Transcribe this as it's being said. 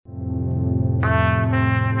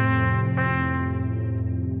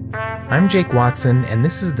I'm Jake Watson, and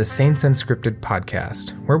this is the Saints Unscripted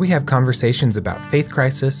podcast, where we have conversations about faith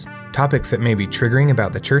crisis, topics that may be triggering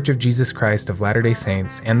about the Church of Jesus Christ of Latter-day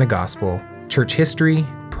Saints and the Gospel, church history,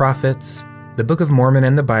 prophets, the Book of Mormon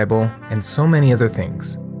and the Bible, and so many other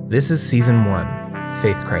things. This is Season 1,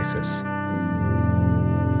 Faith Crisis.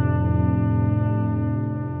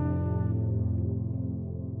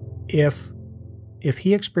 If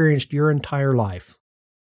he experienced your entire life,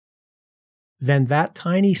 then that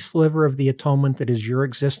tiny sliver of the atonement that is your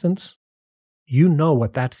existence, you know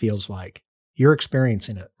what that feels like. You're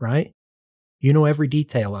experiencing it, right? You know every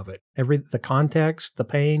detail of it, the context, the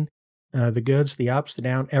pain, the goods, the ups, the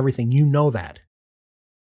downs, everything. You know that.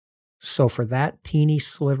 So for that teeny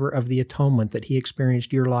sliver of the atonement that he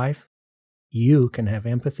experienced your life, you can have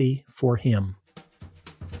empathy for him.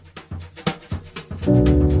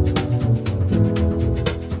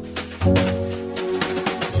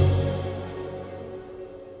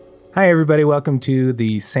 Hi, everybody. Welcome to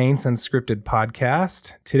the Saints Unscripted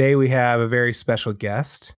podcast. Today we have a very special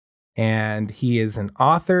guest, and he is an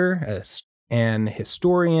author, an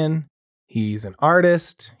historian. He's an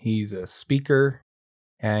artist. He's a speaker,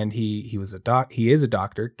 and he is a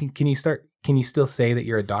doctor. Can you still say that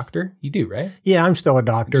you're a doctor? You do, right? Yeah, I'm still a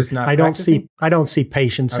doctor. Just not I don't practicing? see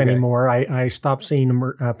patients Okay. anymore. I stopped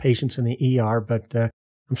seeing patients in the ER, but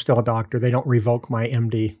I'm still a doctor. They don't revoke my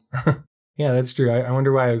MD. Yeah, that's true. I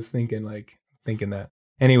wonder why I was thinking that.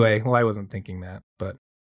 Anyway, well, I wasn't thinking that, but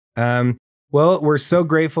well, we're so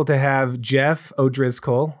grateful to have Jeff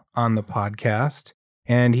O'Driscoll on the podcast,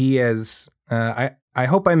 and he is. I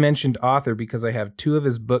hope I mentioned author because I have two of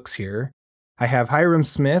his books here. I have Hyrum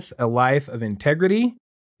Smith, A Life of Integrity,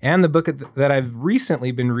 and the book that I've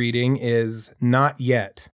recently been reading is Not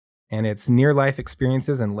Yet, and it's near-life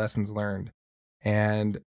experiences and lessons learned.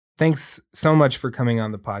 And thanks so much for coming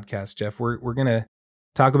on the podcast, Jeff. We're going to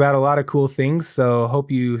talk about a lot of cool things, so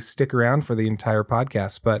hope you stick around for the entire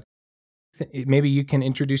podcast. But maybe you can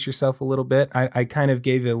introduce yourself a little bit. I kind of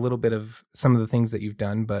gave you a little bit of some of the things that you've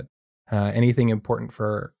done, but anything important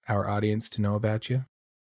for our audience to know about you?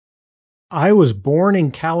 I was born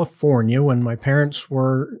in California when my parents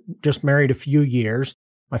were just married a few years.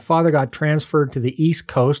 My father got transferred to the East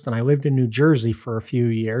Coast, and I lived in New Jersey for a few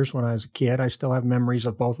years when I was a kid. I still have memories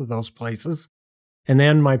of both of those places. And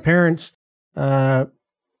then my parents wanted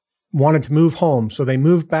to move home, so they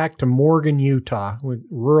moved back to Morgan, Utah,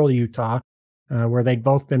 rural Utah, where they'd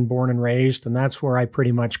both been born and raised, and that's where I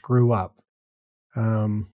pretty much grew up.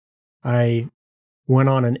 I went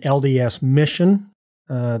on an LDS mission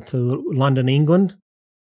to London, England.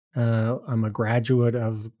 I'm a graduate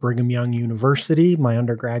of Brigham Young University, my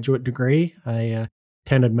undergraduate degree. I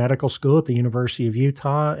attended medical school at the University of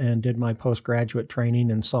Utah and did my postgraduate training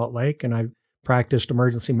in Salt Lake. And I've practiced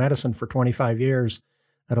emergency medicine for 25 years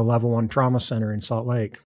at a level 1 trauma center in Salt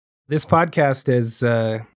Lake. This podcast has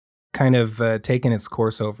kind of taken its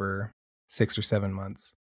course over 6 or 7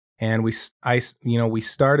 months. And we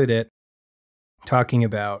started it talking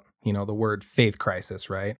about, the word faith crisis,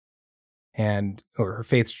 right? Or her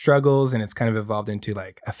faith struggles, and it's kind of evolved into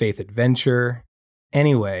like a faith adventure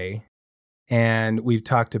anyway. And we've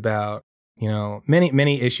talked about,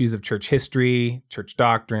 many issues of church history, church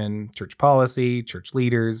doctrine, church policy, church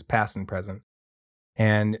leaders, past and present,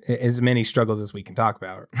 and as many struggles as we can talk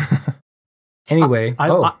about. Anyway.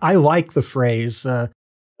 I like the phrase,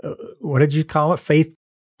 what did you call it?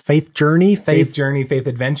 Faith journey? Faith journey, faith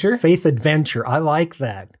adventure? Faith adventure. I like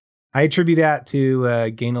that. I attribute that to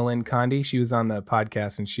Gaynalyn Condi. She was on the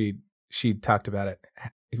podcast, and she talked about it,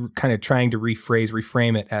 kind of trying to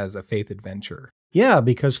reframe it as a faith adventure. Yeah,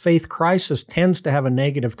 because faith crisis tends to have a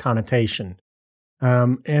negative connotation.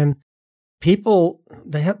 And people,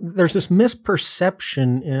 there's this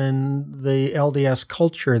misperception in the LDS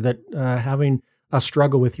culture that having a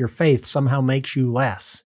struggle with your faith somehow makes you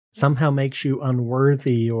less, somehow makes you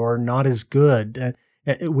unworthy or not as good.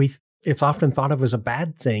 It's often thought of as a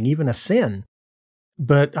bad thing, even a sin.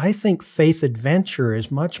 But I think faith adventure is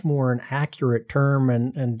much more an accurate term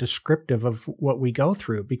and descriptive of what we go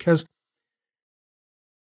through, because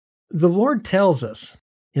the Lord tells us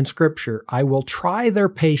in Scripture, I will try their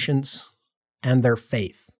patience and their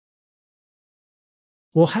faith.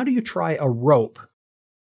 Well, how do you try a rope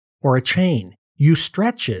or a chain? You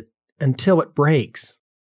stretch it until it breaks.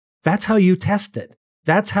 That's how you test it.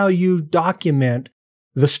 That's how you document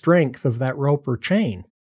the strength of that rope or chain.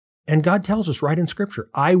 And God tells us right in Scripture,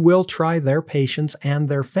 I will try their patience and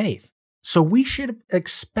their faith. So we should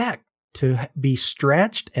expect to be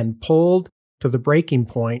stretched and pulled to the breaking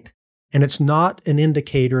point. And it's not an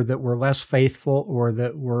indicator that we're less faithful or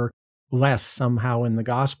that we're less somehow in the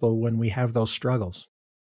gospel when we have those struggles.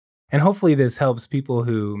 And hopefully this helps people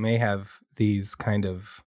who may have these kind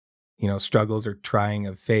of, struggles or trying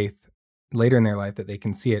of faith later in their life, that they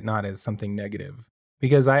can see it not as something negative.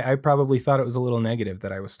 Because I probably thought it was a little negative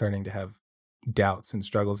that I was starting to have doubts and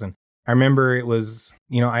struggles. And I remember it was,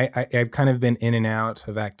 I've kind of been in and out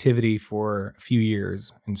of activity for a few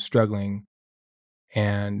years and struggling.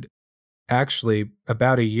 And actually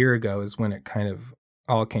about a year ago is when it kind of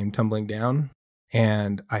all came tumbling down.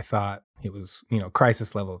 And I thought it was,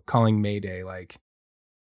 crisis level, calling Mayday, like,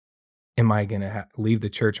 am I going to leave the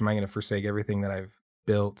church? Am I going to forsake everything that I've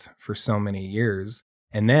built for so many years?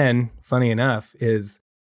 And then, funny enough, is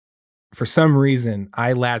for some reason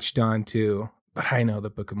I latched on to, but I know the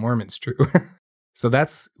Book of Mormon's true. So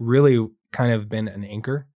that's really kind of been an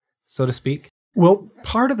anchor, so to speak. Well,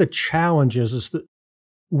 part of the challenge is that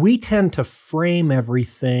we tend to frame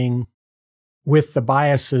everything with the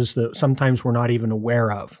biases that sometimes we're not even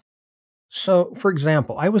aware of. So, for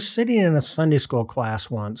example, I was sitting in a Sunday school class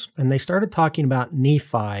once, and they started talking about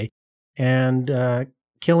Nephi and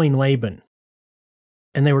killing Laban.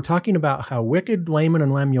 And they were talking about how wicked Laman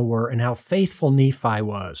and Lemuel were and how faithful Nephi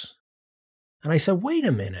was. And I said, wait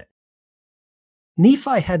a minute.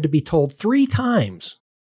 Nephi had to be told 3 times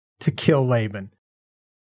to kill Laban.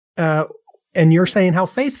 And you're saying how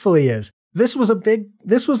faithful he is. This was a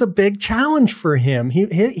big challenge for him.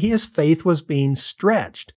 His faith was being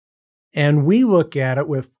stretched. And we look at it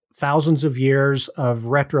with thousands of years of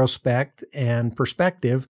retrospect and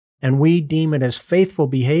perspective, and we deem it as faithful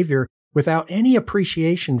behavior without any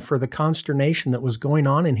appreciation for the consternation that was going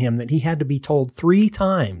on in him, that he had to be told 3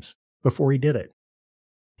 times before he did it.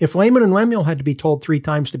 If Laman and Lemuel had to be told 3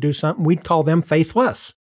 times to do something, we'd call them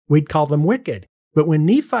faithless. We'd call them wicked. But when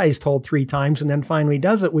Nephi is told 3 times and then finally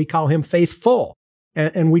does it, we call him faithful.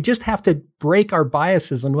 And we just have to break our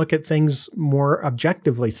biases and look at things more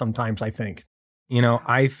objectively sometimes, I think.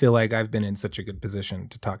 I feel like I've been in such a good position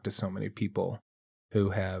to talk to so many people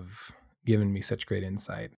who have given me such great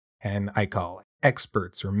insight. And I call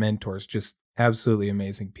experts or mentors just absolutely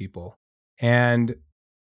amazing people. And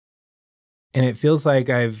it feels like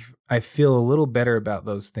I feel a little better about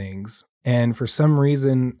those things. And for some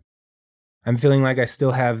reason, I'm feeling like I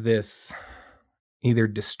still have this either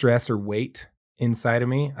distress or weight inside of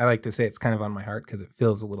me. I like to say it's kind of on my heart because it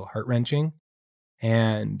feels a little heart-wrenching.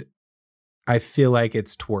 And I feel like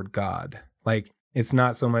it's toward God. Like, it's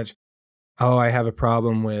not so much, I have a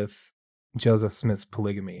problem with Joseph Smith's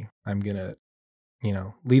polygamy. I'm going to,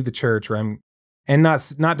 leave the church, and not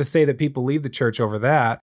to say that people leave the church over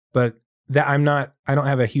that, but that I don't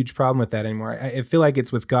have a huge problem with that anymore. I feel like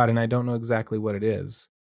it's with God, and I don't know exactly what it is.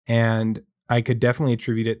 And I could definitely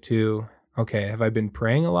attribute it to, okay, have I been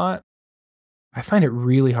praying a lot? I find it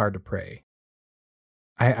really hard to pray.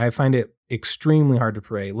 I find it extremely hard to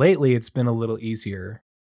pray. Lately, it's been a little easier.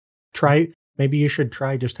 Maybe you should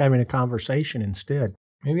try just having a conversation instead.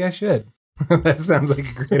 Maybe I should. That sounds like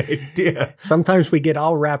a great idea. Sometimes we get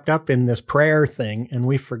all wrapped up in this prayer thing, and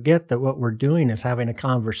we forget that what we're doing is having a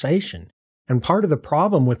conversation. And part of the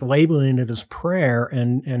problem with labeling it as prayer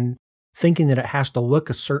and thinking that it has to look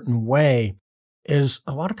a certain way is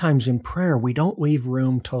a lot of times in prayer, we don't leave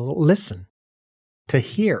room to listen, to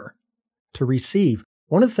hear, to receive.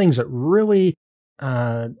 One of the things that really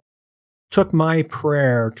took my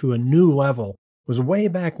prayer to a new level was way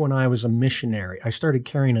back when I was a missionary. I started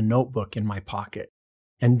carrying a notebook in my pocket.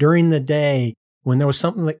 And during the day, when there was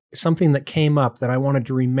something that came up that I wanted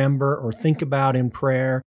to remember or think about in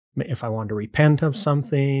prayer, if I wanted to repent of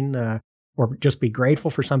something or just be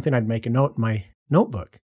grateful for something, I'd make a note in my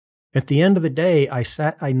notebook. At the end of the day,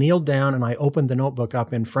 I kneeled down and I opened the notebook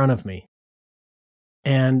up in front of me.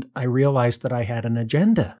 And I realized that I had an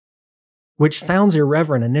agenda, which sounds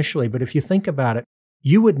irreverent initially, but if you think about it,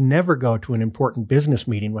 you would never go to an important business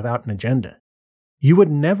meeting without an agenda. You would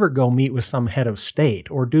never go meet with some head of state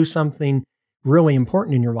or do something really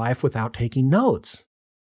important in your life without taking notes.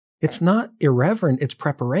 It's not irreverent, it's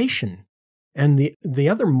preparation. And the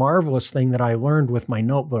other marvelous thing that I learned with my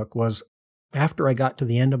notebook was after I got to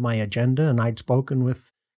the end of my agenda and I'd spoken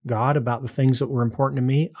with God about the things that were important to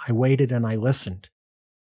me, I waited and I listened.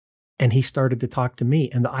 And he started to talk to me,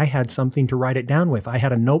 and I had something to write it down with. I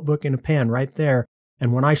had a notebook and a pen right there.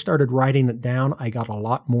 And when I started writing it down, I got a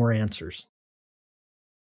lot more answers.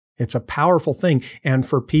 It's a powerful thing. And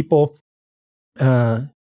for people, I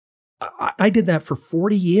did that for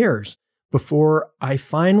 40 years before I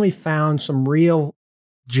finally found some real,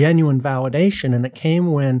 genuine validation. And it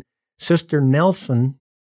came when Sister Nelson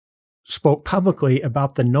spoke publicly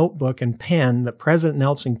about the notebook and pen that President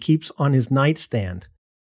Nelson keeps on his nightstand.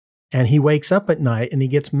 And he wakes up at night and he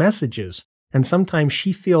gets messages And sometimes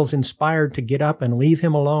she feels inspired to get up and leave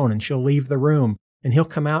him alone, and she'll leave the room, and he'll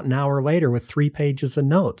come out an hour later with 3 pages of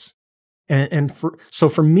notes. So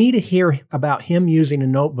for me to hear about him using a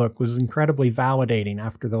notebook was incredibly validating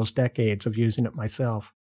after those decades of using it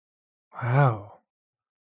myself. Wow.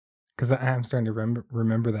 Because I'm starting to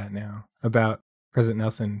remember that now about President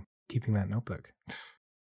Nelson keeping that notebook.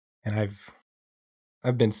 And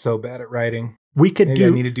I've been so bad at writing. I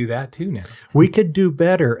need to do that too now. We could do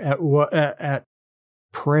better at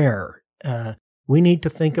prayer. We need to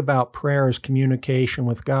think about prayer as communication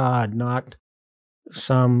with God, not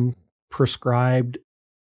some prescribed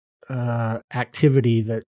activity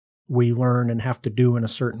that we learn and have to do in a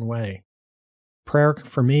certain way. Prayer,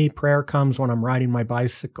 for me, prayer comes when I'm riding my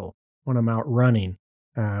bicycle, when I'm out running,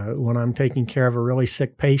 when I'm taking care of a really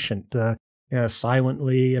sick patient.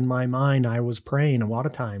 Silently in my mind, I was praying a lot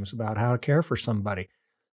of times about how to care for somebody.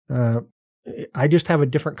 I just have a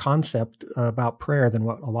different concept about prayer than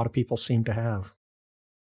what a lot of people seem to have.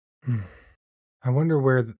 I wonder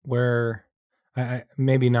where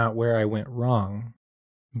maybe not where I went wrong,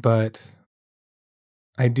 but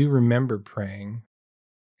I do remember praying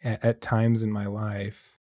at times in my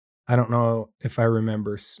life. I don't know if I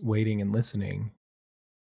remember waiting and listening.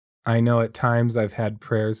 I know at times I've had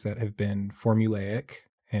prayers that have been formulaic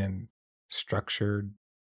and structured.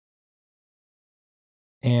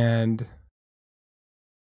 And,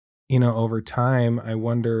 over time, I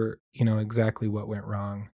wonder, exactly what went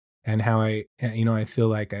wrong and how I feel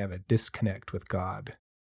like I have a disconnect with God.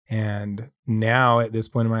 And now at this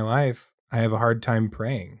point in my life, I have a hard time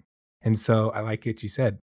praying. And so I like what you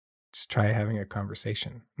said, just try having a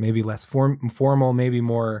conversation, maybe less formal, maybe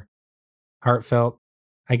more heartfelt.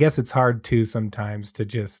 I guess it's hard too sometimes to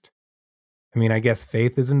I guess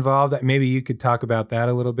faith is involved. Maybe you could talk about that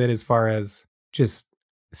a little bit as far as just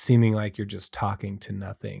seeming like you're just talking to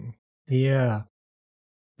nothing. Yeah.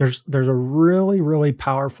 There's a really, really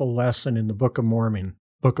powerful lesson in the Book of Mormon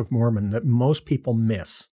that most people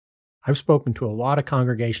miss. I've spoken to a lot of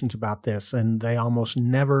congregations about this, and they almost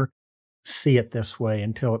never see it this way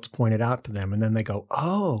until it's pointed out to them. And then they go,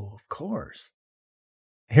 oh, of course.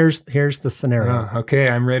 Here's the scenario. Okay,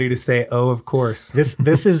 I'm ready to say, oh, of course. This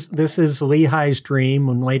is Lehi's dream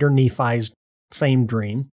and later Nephi's same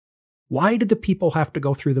dream. Why did the people have to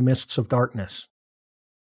go through the mists of darkness?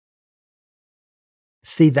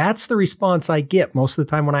 See, that's the response I get most of the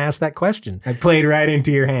time when I ask that question. I played right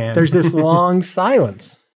into your hand. There's this long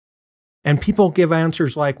silence. And people give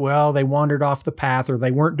answers like, well, they wandered off the path, or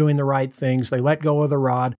they weren't doing the right things, they let go of the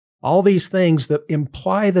rod. All these things that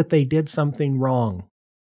imply that they did something wrong.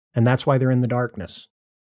 And that's why they're in the darkness.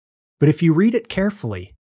 But if you read it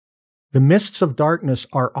carefully, the mists of darkness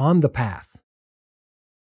are on the path.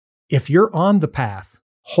 If you're on the path,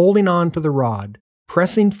 holding on to the rod,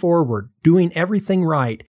 pressing forward, doing everything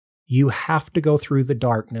right, you have to go through the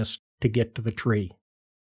darkness to get to the tree.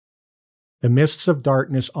 The mists of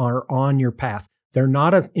darkness are on your path. They're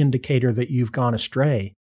not an indicator that you've gone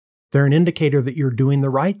astray. They're an indicator that you're doing the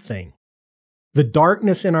right thing. The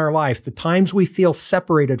darkness in our life, the times we feel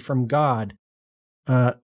separated from God,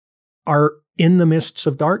 are in the mists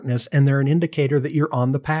of darkness, and they're an indicator that you're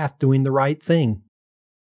on the path doing the right thing.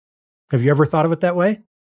 Have you ever thought of it that way?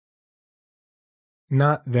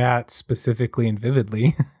 Not that specifically and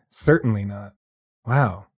vividly. Certainly not.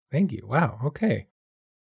 Wow. Thank you. Wow. Okay.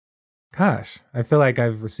 Gosh, I feel like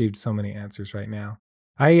I've received so many answers right now.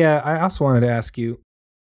 I also wanted to ask you,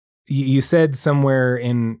 you said somewhere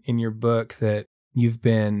in your book that you've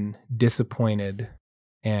been disappointed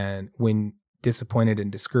and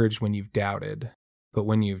discouraged when you've doubted, but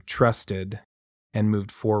when you've trusted and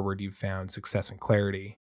moved forward, you've found success and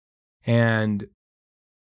clarity. And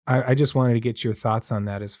I just wanted to get your thoughts on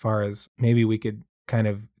that, as far as maybe we could kind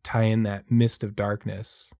of tie in that mist of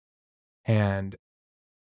darkness and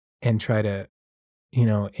try to,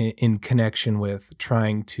 in connection with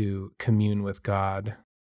trying to commune with God.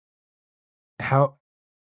 How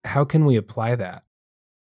can we apply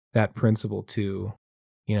that principle to,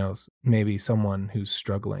 maybe someone who's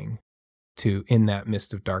struggling in that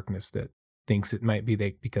mist of darkness that thinks it might be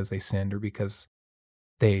because they sinned or because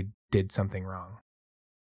they did something wrong?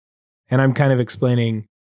 And I'm kind of explaining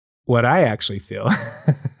what I actually feel,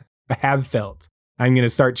 have felt. I'm going to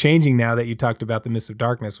start changing now that you talked about the mist of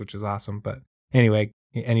darkness, which is awesome. But anyway,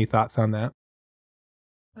 any thoughts on that?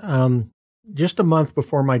 Just a month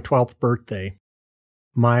before my 12th birthday,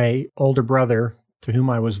 my older brother, to whom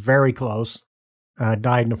I was very close,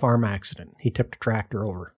 died in a farm accident. He tipped a tractor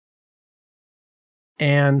over.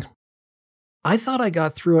 And I thought I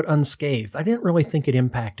got through it unscathed. I didn't really think it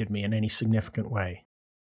impacted me in any significant way.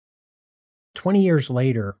 20 years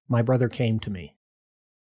later, my brother came to me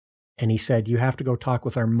and he said, you have to go talk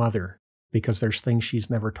with our mother because there's things she's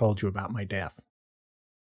never told you about my death.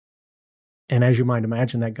 And as you might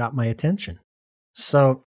imagine, that got my attention.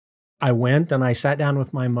 So I went and I sat down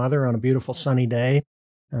with my mother on a beautiful sunny day.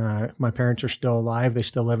 My parents are still alive. They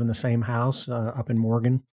still live in the same house up in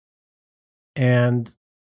Morgan. And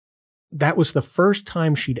that was the first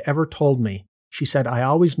time she'd ever told me. She said, I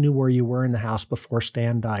always knew where you were in the house before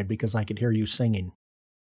Stan died because I could hear you singing.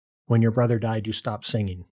 When your brother died, you stopped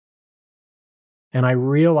singing. And I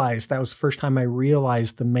realized, that was the first time I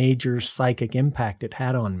realized the major psychic impact it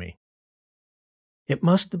had on me. It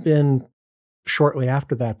must have been shortly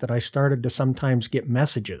after that I started to sometimes get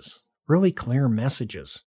messages, really clear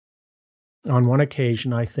messages. On one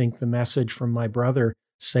occasion, I think the message from my brother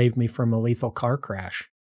saved me from a lethal car crash.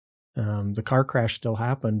 The car crash still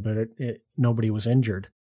happened, but nobody was injured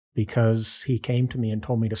because he came to me and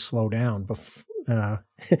told me to slow down.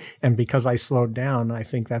 And because I slowed down, I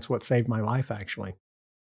think that's what saved my life, actually.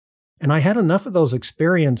 And I had enough of those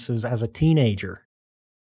experiences as a teenager.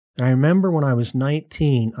 And I remember when I was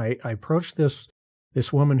 19, I approached this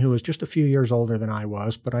woman who was just a few years older than I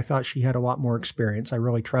was, but I thought she had a lot more experience. I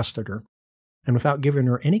really trusted her. And without giving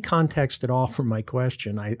her any context at all from my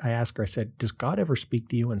question, I asked her, I said, does God ever speak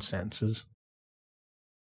to you in senses?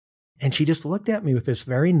 And she just looked at me with this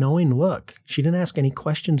very knowing look. She didn't ask any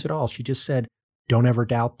questions at all. She just said, don't ever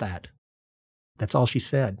doubt that. That's all she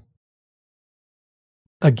said.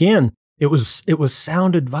 Again, it was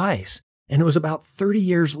sound advice. And it was about 30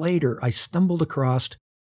 years later, I stumbled across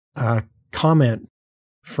a comment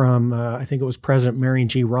from, I think it was President Marion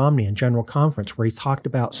G. Romney in General Conference, where he talked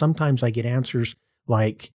about, sometimes I get answers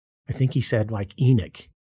like, I think he said like Enoch,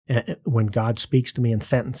 when God speaks to me in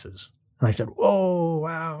sentences. And I said, whoa,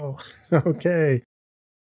 wow, okay.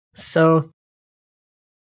 So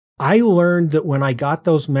I learned that when I got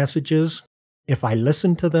those messages, if I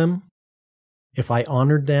listened to them, if I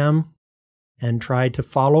honored them and tried to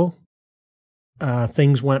follow,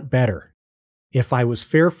 things went better. If I was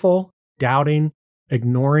fearful, doubting,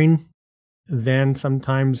 ignoring, then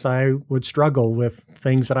sometimes I would struggle with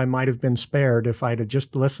things that I might have been spared if I'd have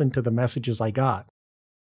just listened to the messages I got.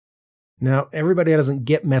 Now, everybody doesn't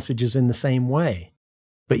get messages in the same way,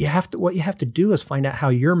 but what you have to do is find out how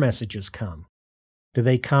your messages come. Do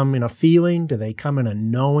they come in a feeling? Do they come in a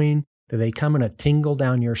knowing? Do they come in a tingle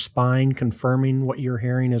down your spine confirming what you're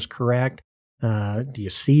hearing is correct? Do you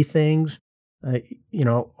see things?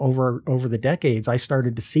 Over the decades, I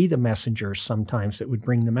started to see the messengers sometimes that would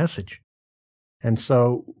bring the message. And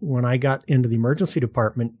so when I got into the emergency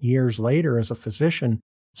department years later as a physician,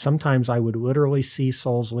 sometimes I would literally see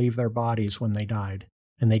souls leave their bodies when they died,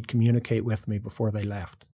 and they'd communicate with me before they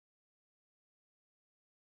left.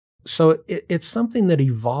 So it's something that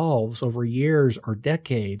evolves over years or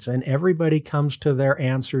decades, and everybody comes to their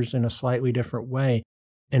answers in a slightly different way.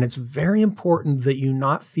 And it's very important that you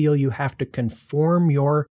not feel you have to conform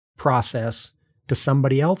your process to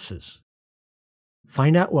somebody else's.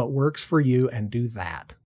 Find out what works for you and do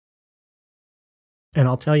that. And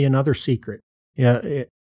I'll tell you another secret.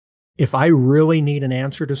 If I really need an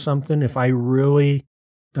answer to something, if I really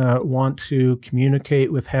want to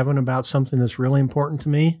communicate with heaven about something that's really important to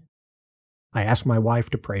me, I ask my wife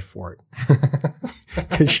to pray for it.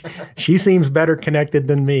 Because she seems better connected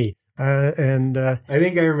than me. I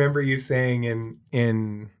think I remember you saying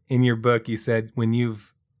in your book, you said when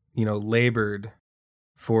you've, labored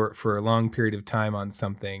for a long period of time on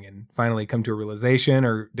something and finally come to a realization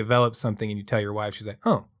or develop something and you tell your wife, she's like,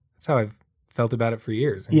 oh, that's how I've felt about it for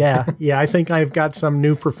years. Yeah. I think I've got some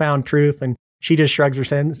new profound truth. And she just shrugs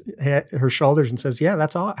her shoulders and says, yeah,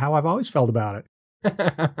 that's how I've always felt about it.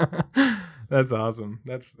 That's awesome.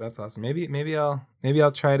 That's awesome. Maybe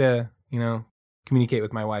I'll try to, communicate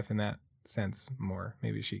with my wife in that sense more.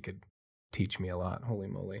 Maybe she could teach me a lot. Holy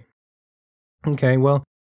moly. Okay. Well,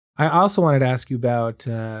 I also wanted to ask you about,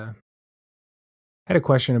 I had a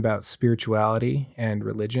question about spirituality and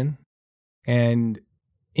religion. And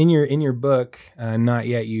in your book, Not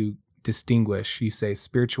Yet, you distinguish, you say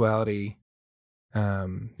spirituality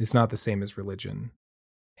is not the same as religion.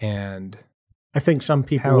 And I think some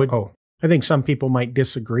people I think some people might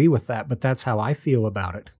disagree with that, but that's how I feel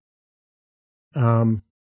about it.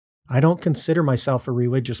 I don't consider myself a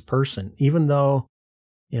religious person, even though,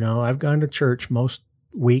 I've gone to church most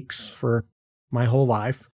weeks for my whole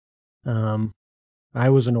life. I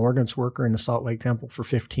was an ordinance worker in the Salt Lake Temple for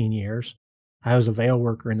 15 years. I was a veil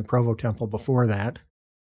worker in the Provo Temple before that.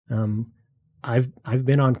 I've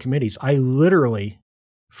been on committees. I literally,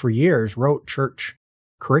 for years, wrote church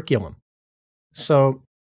curriculum. So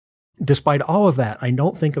despite all of that, I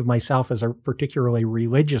don't think of myself as a particularly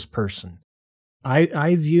religious person.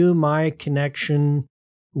 I view my connection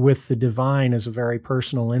with the divine as a very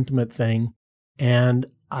personal, intimate thing. And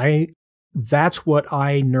that's what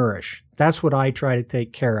I nourish. That's what I try to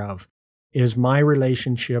take care of, is my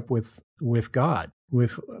relationship with God,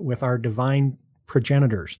 with our divine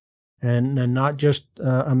progenitors. And not just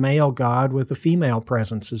a male God with a female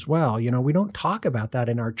presence as well. We don't talk about that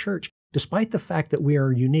in our church, despite the fact that we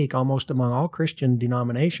are unique almost among all Christian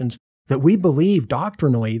denominations, that we believe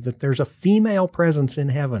doctrinally that there's a female presence in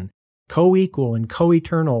heaven, co-equal and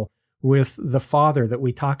co-eternal with the Father that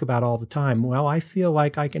we talk about all the time. Well, I feel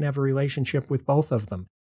like I can have a relationship with both of them.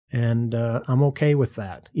 And I'm okay with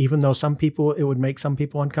that, even though it would make some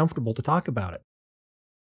people uncomfortable to talk about it.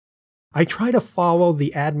 I try to follow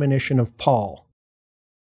the admonition of Paul.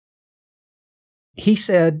 He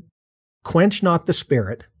said, "Quench not the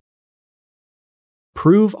spirit,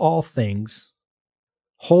 prove all things,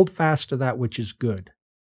 hold fast to that which is good."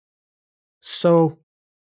 So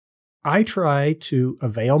I try to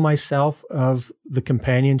avail myself of the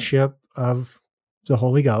companionship of the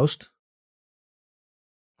Holy Ghost.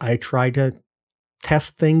 I try to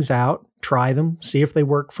test things out, try them, see if they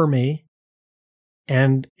work for me.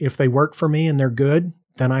 And if they work for me and they're good,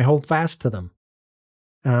 then I hold fast to them.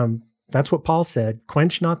 That's what Paul said.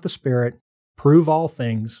 Quench not the spirit, prove all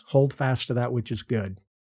things, hold fast to that which is good.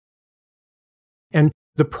 And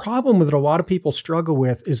the problem that a lot of people struggle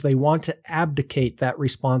with is they want to abdicate that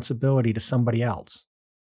responsibility to somebody else.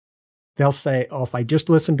 They'll say, oh, if I just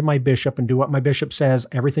listen to my bishop and do what my bishop says,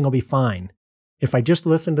 everything will be fine. If I just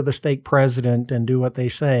listen to the stake president and do what they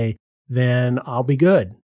say, then I'll be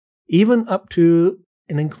good. Even up to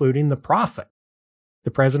and including the prophet,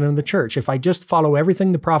 the president of the church. If I just follow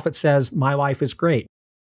everything the prophet says, my life is great.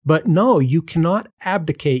 But no, you cannot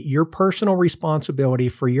abdicate your personal responsibility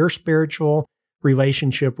for your spiritual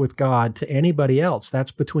relationship with God to anybody else.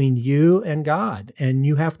 That's between you and God, and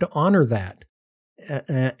you have to honor that.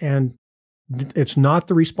 And it's not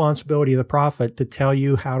the responsibility of the prophet to tell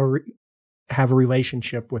you how to have a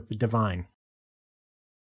relationship with the divine.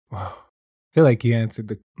 Wow. I feel like you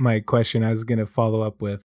answered my question. I was going to follow up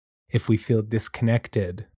with, if we feel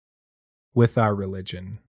disconnected with our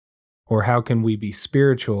religion, or how can we be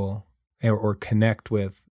spiritual or connect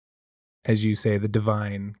with, as you say, the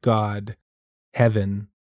divine, God, heaven,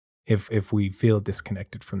 if we feel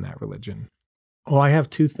disconnected from that religion? Well, I have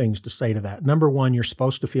two things to say to that. Number one, you're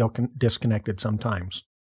supposed to feel disconnected sometimes.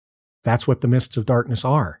 That's what the mists of darkness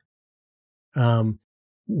are.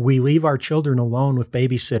 We leave our children alone with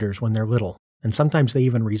babysitters when they're little, and sometimes they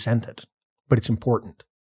even resent it, but it's important.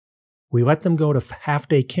 We let them go to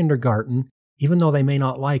half-day kindergarten, even though they may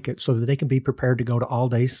not like it, so that they can be prepared to go to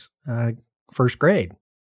all-day first grade.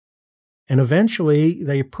 And eventually,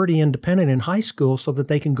 they're pretty independent in high school so that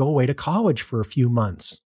they can go away to college for a few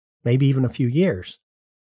months, maybe even a few years.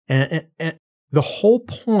 And the whole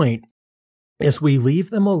point is we leave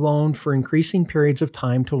them alone for increasing periods of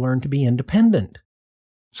time to learn to be independent,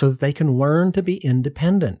 so that they can learn to be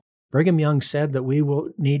independent. Brigham Young said that we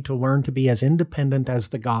will need to learn to be as independent as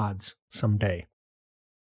the gods someday.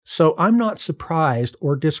 So I'm not surprised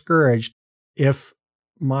or discouraged if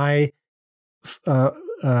my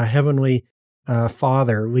heavenly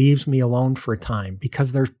Father leaves me alone for a time,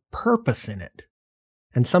 because there's purpose in it.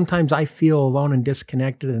 And sometimes I feel alone and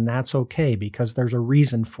disconnected, and that's okay, because there's a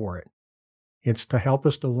reason for it. It's to help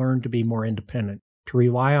us to learn to be more independent, to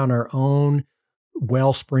rely on our own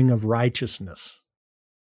wellspring of righteousness.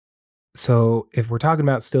 So if we're talking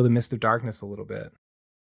about still the mist of darkness a little bit,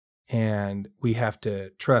 and we have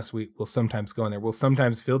to trust, we'll sometimes go in there. We'll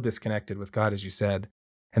sometimes feel disconnected with God, as you said,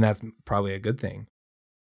 and that's probably a good thing.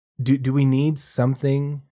 Do we need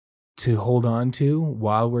something to hold on to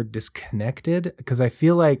while we're disconnected? Because I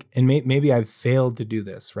feel like, and maybe I've failed to do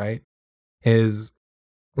this, right?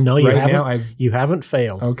 No, you haven't. You haven't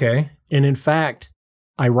failed. Okay. And in fact,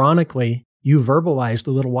 ironically, you verbalized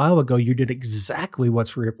a little while ago, you did exactly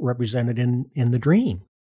what's represented in the dream.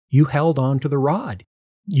 You held on to the rod.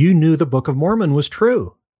 You knew the Book of Mormon was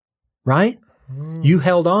true, right? You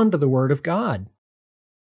held on to the Word of God.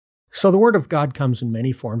 So the Word of God comes in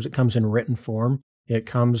many forms. It comes in written form. It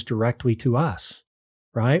comes directly to us,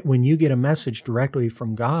 right? When you get a message directly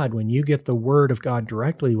from God, when you get the Word of God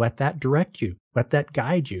directly, let that direct you. Let that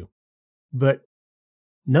guide you. But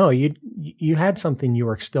no, you had something you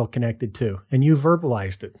were still connected to, and you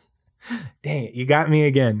verbalized it. Dang it, you got me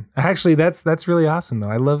again. Actually, that's really awesome,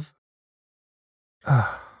 though. I love...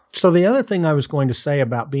 So the other thing I was going to say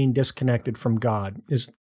about being disconnected from God is,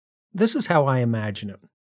 this is how I imagine it.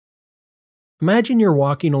 Imagine you're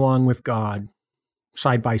walking along with God,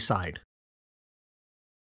 side by side.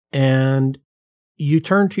 And you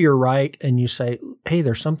turn to your right and you say, hey,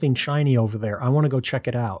 there's something shiny over there. I want to go check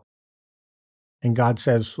it out. And God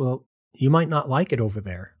says, well, you might not like it over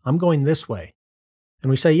there. I'm going this way. And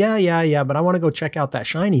we say, yeah, but I want to go check out that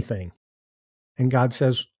shiny thing. And God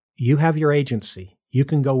says, you have your agency. You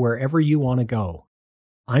can go wherever you want to go.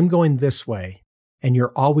 I'm going this way, and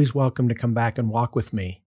you're always welcome to come back and walk with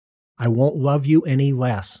me. I won't love you any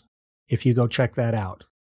less if you go check that out.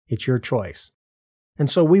 It's your choice. And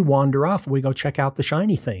so we wander off. We go check out the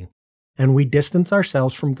shiny thing, and we distance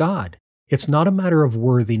ourselves from God. It's not a matter of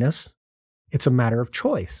worthiness. It's a matter of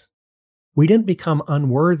choice. We didn't become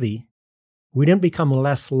unworthy. We didn't become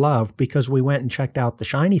less loved because we went and checked out the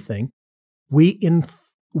shiny thing. We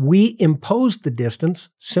imposed the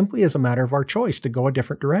distance simply as a matter of our choice to go a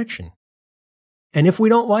different direction. And if we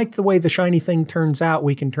don't like the way the shiny thing turns out,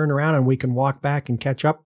 we can turn around and we can walk back and catch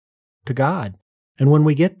up to God. And when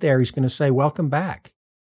we get there, he's going to say, welcome back.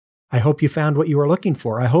 I hope you found what you were looking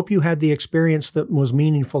for. I hope you had the experience that was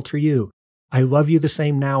meaningful to you. I love you the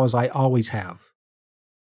same now as I always have.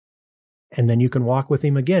 And then you can walk with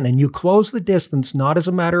him again. And you close the distance not as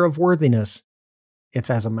a matter of worthiness. It's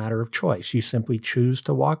as a matter of choice. You simply choose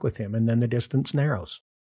to walk with him, and then the distance narrows.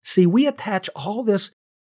 See, we attach all this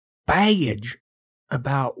baggage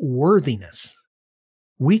about worthiness.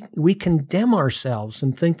 We condemn ourselves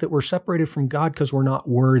and think that we're separated from God because we're not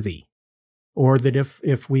worthy, or that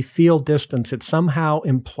if we feel distance, it somehow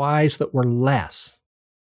implies that we're less.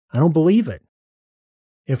 I don't believe it.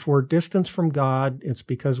 If we're distanced from God, it's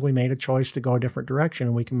because we made a choice to go a different direction,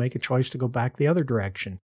 and we can make a choice to go back the other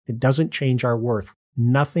direction. It doesn't change our worth.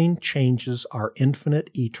 Nothing changes our infinite,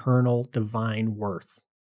 eternal, divine worth.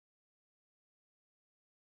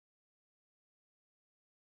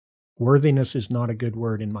 Worthiness is not a good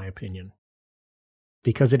word, in my opinion,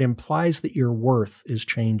 because it implies that your worth is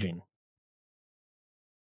changing.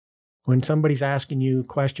 When somebody's asking you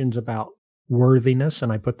questions about worthiness, and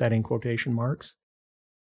I put that in quotation marks,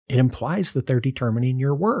 it implies that they're determining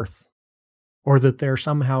your worth, or that they're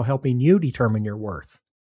somehow helping you determine your worth.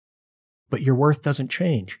 But your worth doesn't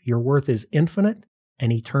change. Your worth is infinite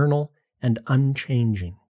and eternal and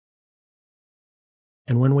unchanging.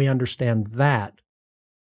 And when we understand that,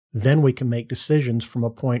 then we can make decisions from a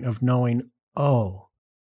point of knowing, oh,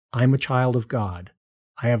 I'm a child of God.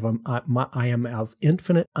 I am of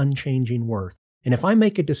infinite, unchanging worth. And if I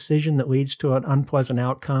make a decision that leads to an unpleasant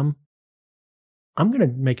outcome, I'm going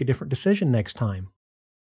to make a different decision next time.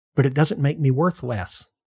 But it doesn't make me worth less.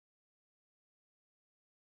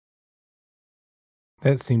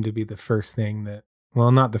 That seemed to be the first thing that,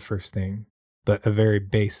 well, not the first thing, but a very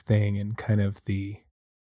base thing in kind of the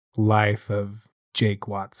life of Jake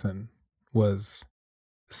Watson was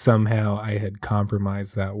somehow I had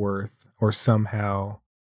compromised that worth, or somehow,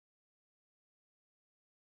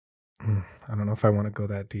 I don't know if I want to go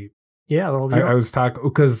that deep. Yeah. Well, I was talking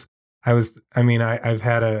because I've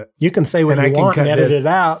had a, you can say what you want and edit it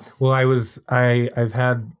out. Well, I've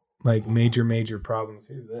had like major problems.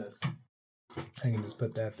 Here's this. I can just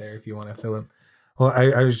put that there if you want to fill in. Well,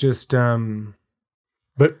 I was just,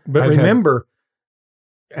 but remember,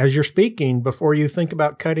 as you're speaking, before you think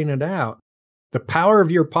about cutting it out, the power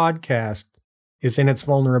of your podcast is in its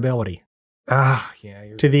vulnerability. Yeah.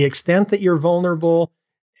 To the extent that you're vulnerable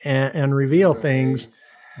and reveal things,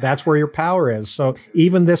 that's where your power is. So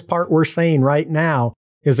even this part we're saying right now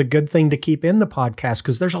is a good thing to keep in the podcast,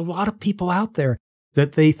 because there's a lot of people out there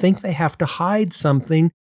that they think they have to hide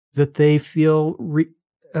something that they feel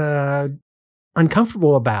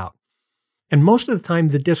uncomfortable about. And most of the time,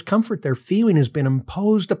 the discomfort they're feeling has been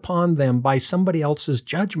imposed upon them by somebody else's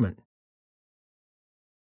judgment.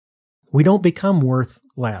 We don't become worth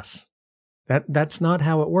less. That's not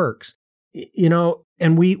how it works. You know,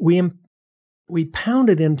 and we pound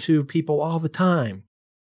it into people all the time.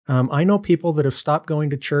 I know people that have stopped going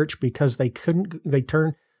to church because they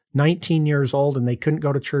turned 19 years old and they couldn't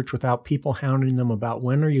go to church without people hounding them about,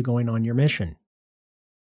 when are you going on your mission?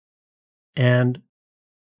 And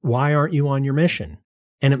why aren't you on your mission?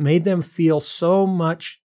 And it made them feel so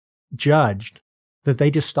much judged that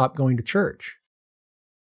they just stopped going to church.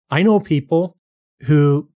 I know people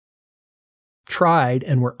who tried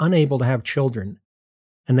and were unable to have children,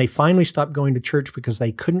 and they finally stopped going to church because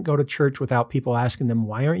they couldn't go to church without people asking them,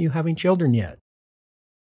 why aren't you having children yet?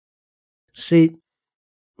 See,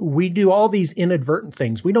 we do all these inadvertent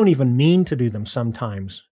things. We don't even mean to do them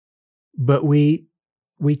sometimes, but we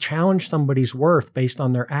challenge somebody's worth based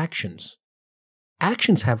on their actions.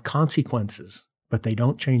 Actions have consequences, but they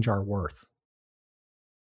don't change our worth.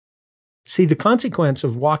 See, the consequence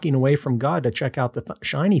of walking away from God to check out the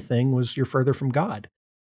shiny thing was you're further from God.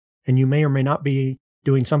 And you may or may not be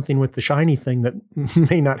doing something with the shiny thing that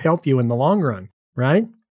may not help you in the long run, right?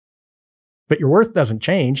 But your worth doesn't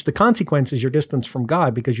change. The consequence is your distance from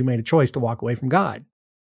God because you made a choice to walk away from God.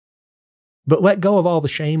 But let go of all the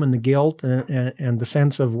shame and the guilt and the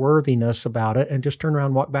sense of worthiness about it and just turn around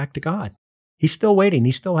and walk back to God. He's still waiting.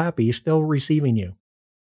 He's still happy. He's still receiving you.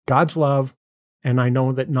 God's love, and I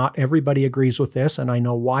know that not everybody agrees with this, and I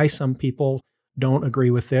know why some people don't agree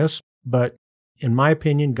with this, but in my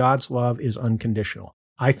opinion, God's love is unconditional.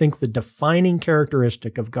 I think the defining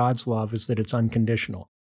characteristic of God's love is that it's unconditional.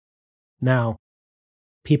 Now,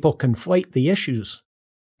 people conflate the issues.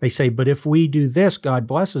 They say, but if we do this, God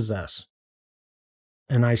blesses us.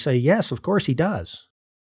 And I say, yes, of course he does.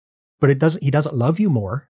 But he doesn't love you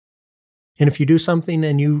more. And if you do something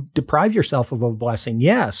and you deprive yourself of a blessing,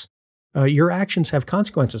 yes, your actions have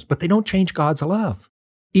consequences, but they don't change God's love.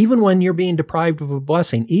 Even when you're being deprived of a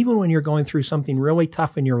blessing, even when you're going through something really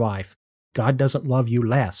tough in your life, God doesn't love you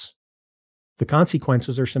less. The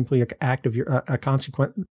consequences are simply an act of a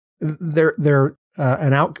consequence. They're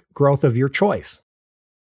an outgrowth of your choice,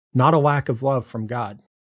 not a lack of love from God.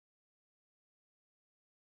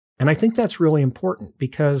 And I think that's really important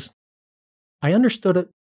because I understood it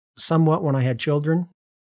somewhat when I had children.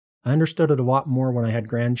 I understood it a lot more when I had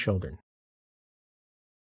grandchildren.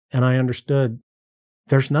 And I understood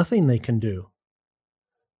there's nothing they can do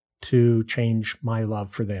to change my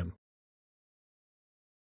love for them.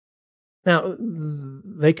 Now,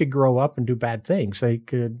 they could grow up and do bad things. They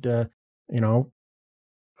could,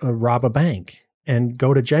 rob a bank and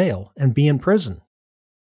go to jail and be in prison.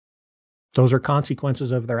 Those are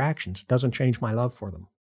consequences of their actions. It doesn't change my love for them.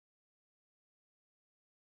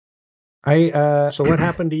 So what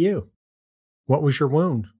happened to you? What was your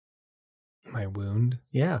wound? My wound?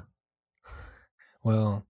 Yeah.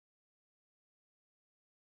 Well,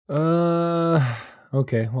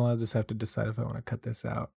 okay. Well, I'll just have to decide if I want to cut this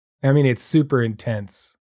out. I mean, it's super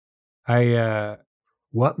intense.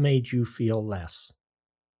 What made you feel less?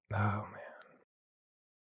 Oh, man.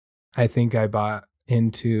 I think I bought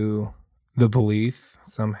into the belief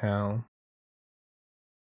somehow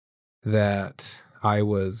that I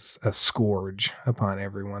was a scourge upon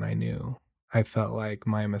everyone I knew. I felt like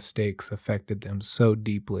my mistakes affected them so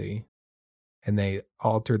deeply and they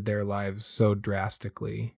altered their lives so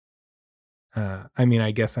drastically. I mean,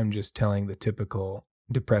 I guess I'm just telling the typical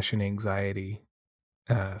depression, anxiety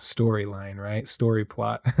storyline, right? Story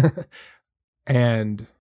plot. And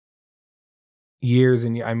years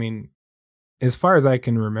and I mean, as far as I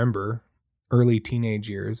can remember, early teenage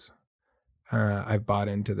years, I've bought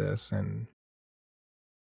into this and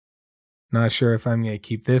not sure if I'm going to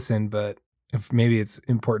keep this in, but if maybe it's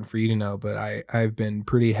important for you to know, but I've been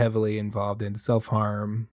pretty heavily involved in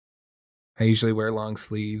self-harm. I usually wear long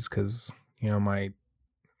sleeves because, my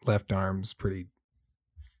left arm's pretty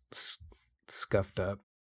scuffed up.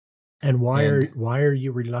 And why are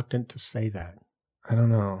you reluctant to say that? I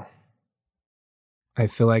don't know. I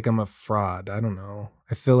feel like I'm a fraud. I don't know.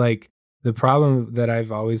 I feel like the problem that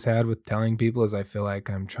I've always had with telling people is I feel like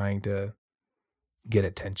I'm trying to get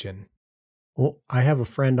attention. Well, I have a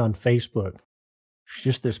friend on Facebook. She's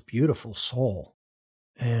just this beautiful soul.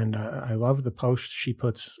 And I love the posts she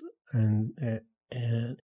puts. And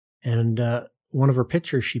one of her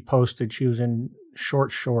pictures she posted, she was in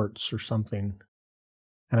short shorts or something.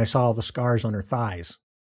 And I saw all the scars on her thighs.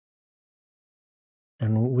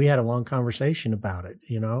 And we had a long conversation about it,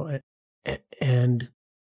 and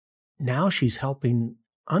now she's helping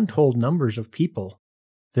untold numbers of people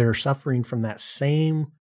that are suffering from that same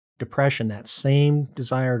depression, that same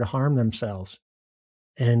desire to harm themselves,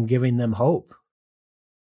 and giving them hope.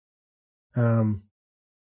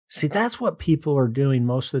 See, that's what people are doing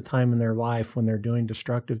most of the time in their life when they're doing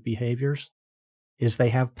destructive behaviors, is they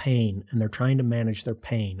have pain and they're trying to manage their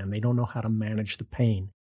pain and they don't know how to manage the pain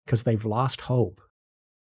because they've lost hope.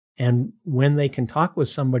 And when they can talk with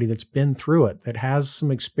somebody that's been through it, that has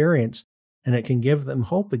some experience, and it can give them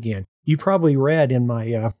hope again. You probably read in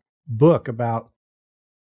my book about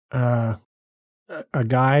a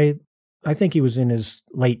guy, I think he was in his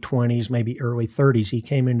late 20s, maybe early 30s. He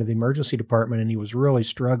came into the emergency department and he was really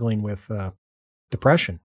struggling with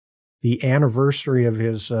depression. The anniversary of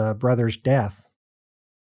his brother's death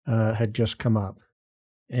had just come up,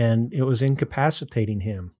 and it was incapacitating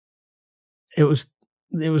him. It was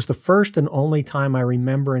the first and only time I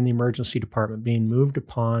remember in the emergency department being moved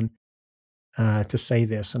upon to say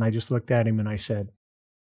this. And I just looked at him and I said,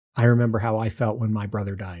 I remember how I felt when my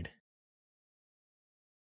brother died.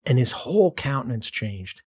 And his whole countenance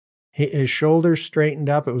changed. His shoulders straightened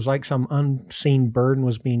up. It was like some unseen burden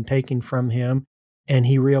was being taken from him. And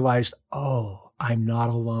he realized, oh, I'm not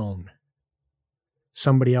alone.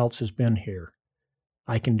 Somebody else has been here.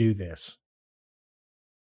 I can do this.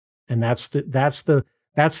 And that's the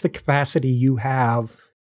capacity you have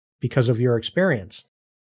because of your experience.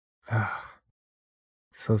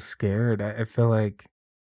 So scared. I feel like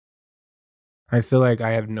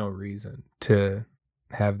I have no reason to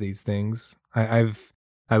have these things. I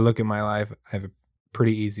look at my life. I have a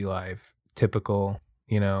pretty easy life. Typical,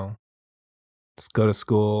 just go to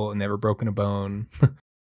school, never broken a bone.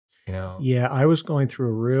 Yeah, I was going through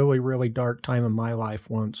a really, really dark time in my life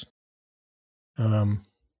once. And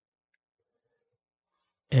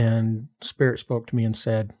Spirit spoke to me and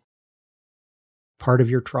said, part of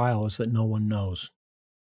your trial is that no one knows.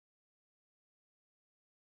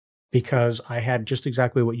 Because I had just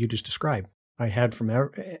exactly what you just described. I had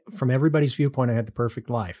from everybody's viewpoint, I had the perfect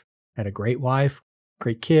life. I had a great wife,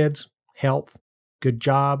 great kids, health, good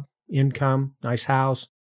job, income, nice house.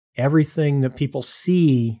 Everything that people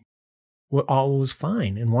see all was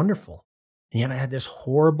fine and wonderful. And yet I had this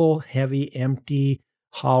horrible, heavy, empty,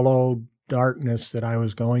 hollow darkness that I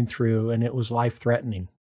was going through, and it was life-threatening.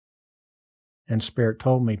 And Spirit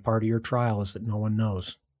told me part of your trial is that no one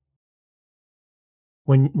knows.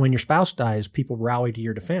 When your spouse dies, people rally to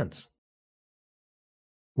your defense.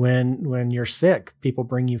 When you're sick, people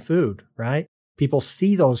bring you food, right? People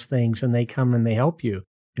see those things and they come and they help you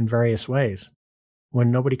in various ways.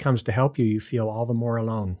 When nobody comes to help you, you feel all the more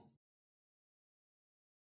alone.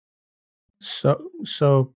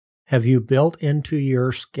 So have you built into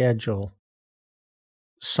your schedule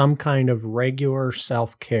some kind of regular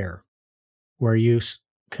self-care where you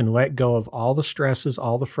can let go of all the stresses,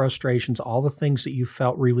 all the frustrations, all the things that you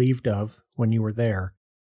felt relieved of when you were there?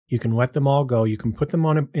 You can let them all go. You can put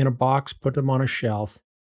them in a box, put them on a shelf,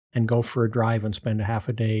 and go for a drive and spend a half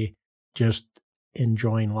a day just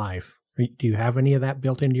enjoying life. Do you have any of that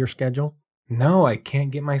built into your schedule? No, I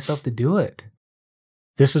can't get myself to do it.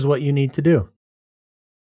 This is what you need to do.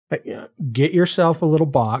 Get yourself a little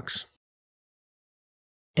box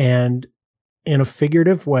and, in a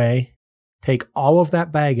figurative way, take all of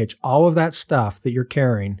that baggage, all of that stuff that you're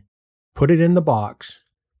carrying, put it in the box,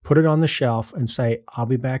 put it on the shelf, and say, I'll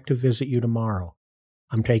be back to visit you tomorrow.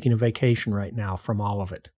 I'm taking a vacation right now from all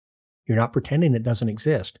of it. You're not pretending it doesn't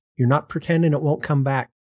exist. You're not pretending it won't come back.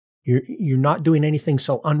 You're not doing anything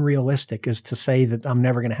so unrealistic as to say that I'm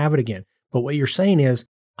never going to have it again. But what you're saying is,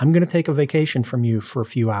 I'm going to take a vacation from you for a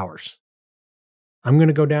few hours. I'm going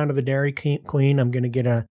to go down to the Dairy Queen. I'm going to get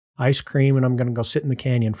an ice cream, and I'm going to go sit in the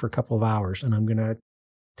canyon for a couple of hours, and I'm going to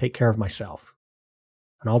take care of myself.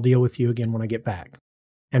 And I'll deal with you again when I get back.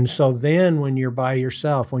 And so then when you're by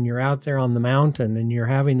yourself, when you're out there on the mountain and you're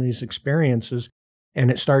having these experiences and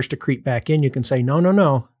it starts to creep back in, you can say,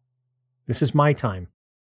 no, this is my time.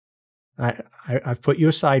 I've put you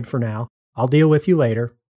aside for now. I'll deal with you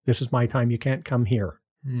later. This is my time. You can't come here.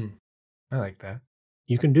 I like that.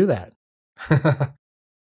 You can do that.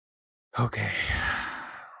 Okay.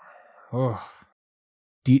 Oh.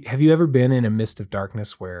 Have you ever been in a mist of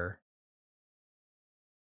darkness where...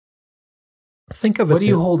 Think of it. What do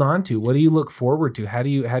you hold on to? What do you look forward to? How do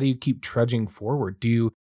you keep trudging forward?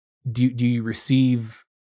 Do you receive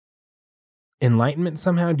enlightenment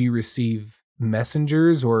somehow? Do you receive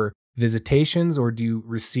messengers or visitations, or do you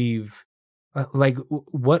receive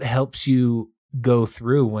what helps you go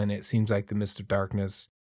through when it seems like the mist of darkness?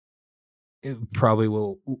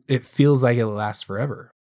 It feels like it'll last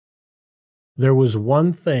forever. There was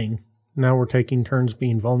one thing. Now we're taking turns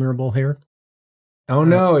being vulnerable here. Oh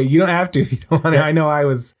no, you don't have to if you don't want to. I know I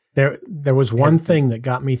was there was one thing that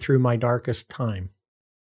got me through my darkest time.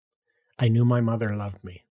 I knew my mother loved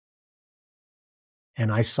me.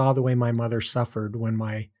 And I saw the way my mother suffered when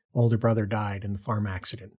my older brother died in the farm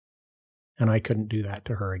accident. And I couldn't do that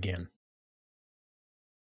to her again.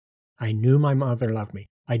 I knew my mother loved me.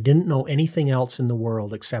 I didn't know anything else in the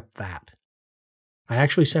world except that. I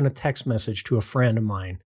actually sent a text message to a friend of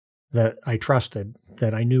mine that I trusted,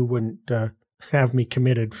 that I knew wouldn't have me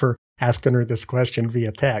committed for asking her this question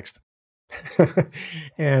via text.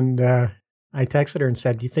 And I texted her and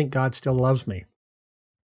said, do you think God still loves me?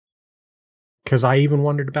 Because I even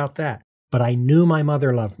wondered about that. But I knew my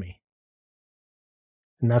mother loved me.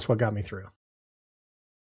 And that's what got me through.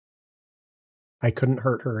 I couldn't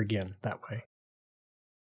hurt her again that way.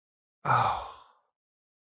 Oh,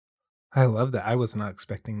 I love that. I was not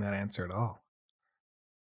expecting that answer at all.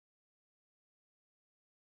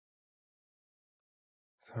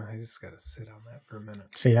 So I just got to sit on that for a minute.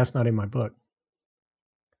 See, that's not in my book.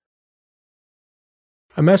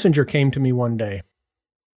 A messenger came to me one day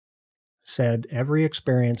said, every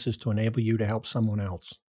experience is to enable you to help someone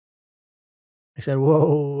else. I said,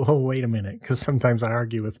 whoa, wait a minute, because sometimes I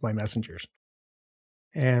argue with my messengers.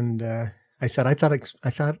 And I said, I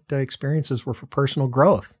thought experiences were for personal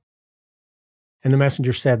growth. And the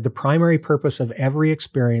messenger said, the primary purpose of every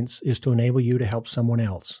experience is to enable you to help someone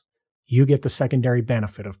else. You get the secondary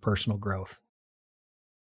benefit of personal growth.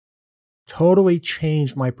 Totally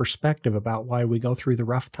changed my perspective about why we go through the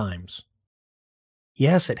rough times.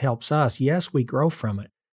 Yes, it helps us. Yes, we grow from it.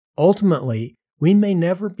 Ultimately, we may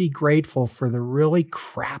never be grateful for the really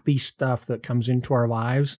crappy stuff that comes into our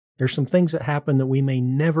lives. There's some things that happen that we may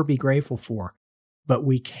never be grateful for, but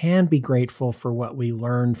we can be grateful for what we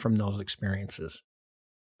learn from those experiences,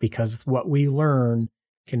 because what we learn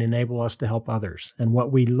can enable us to help others. And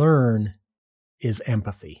what we learn is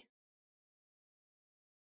empathy.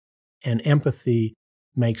 And empathy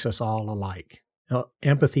makes us all alike.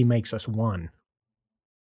 Empathy makes us one.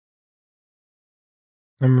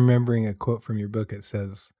 I'm remembering a quote from your book. It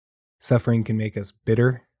says, suffering can make us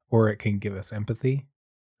bitter, or it can give us empathy,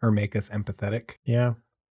 or make us empathetic. Yeah.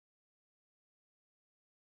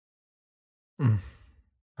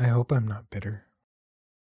 I hope I'm not bitter.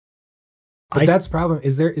 But that's the problem.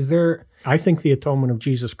 Is there? I think the atonement of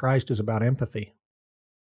Jesus Christ is about empathy.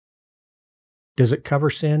 Does it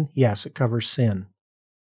cover sin? Yes, it covers sin.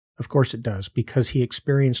 Of course it does, because he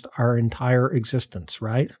experienced our entire existence,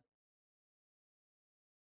 right?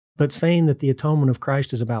 But saying that the atonement of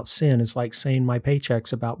Christ is about sin is like saying my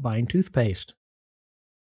paycheck's about buying toothpaste.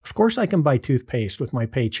 Of course I can buy toothpaste with my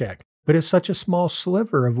paycheck, but it's such a small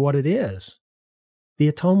sliver of what it is. The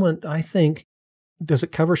atonement, I think, does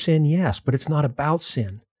it cover sin? Yes, but it's not about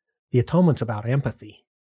sin. The atonement's about empathy.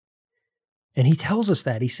 And he tells us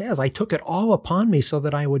that. He says, I took it all upon me so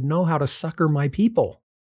that I would know how to succor my people.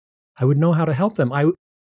 I would know how to help them.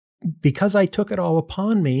 Because I took it all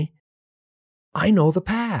upon me, I know the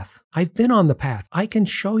path. I've been on the path. I can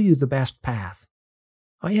show you the best path.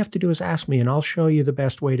 All you have to do is ask me, and I'll show you the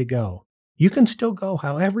best way to go. You can still go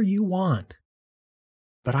however you want,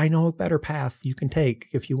 but I know a better path you can take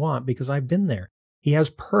if you want, because I've been there. He has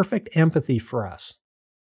perfect empathy for us.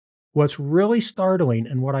 What's really startling,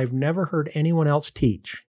 and what I've never heard anyone else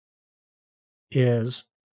teach, is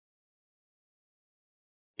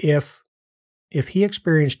if he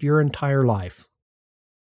experienced your entire life,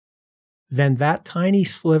 then that tiny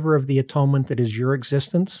sliver of the atonement that is your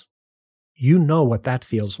existence, you know what that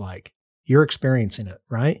feels like. You're experiencing it,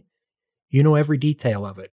 right? You know every detail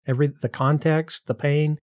of it, the context, the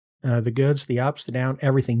pain, the goods, the ups, the downs,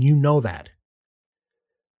 everything. You know that.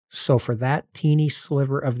 So for that teeny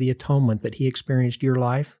sliver of the atonement that he experienced your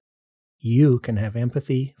life, you can have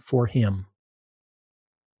empathy for him.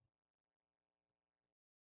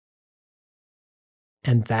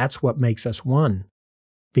 And that's what makes us one.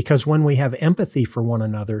 Because when we have empathy for one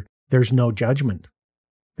another, there's no judgment.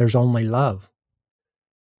 There's only love.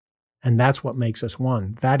 And that's what makes us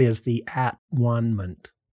one. That is the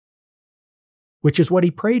at-one-ment, which is what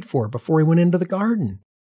he prayed for before he went into the garden.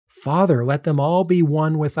 Father, let them all be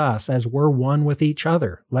one with us as we're one with each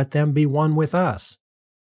other. Let them be one with us.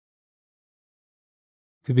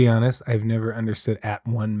 To be honest, I've never understood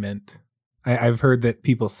at-one-ment. I've heard that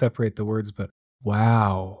people separate the words, but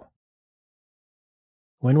wow.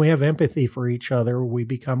 When we have empathy for each other, we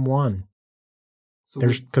become one.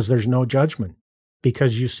 Because there's no judgment.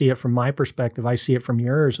 Because you see it from my perspective, I see it from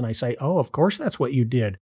yours, and I say, oh, of course that's what you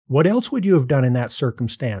did. What else would you have done in that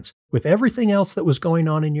circumstance? With everything else that was going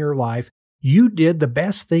on in your life, you did the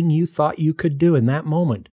best thing you thought you could do in that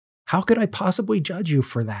moment. How could I possibly judge you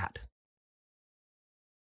for that?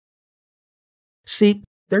 See,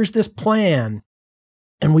 there's this plan,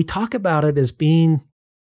 and we talk about it as being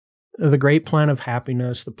the great plan of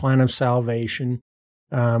happiness, the plan of salvation.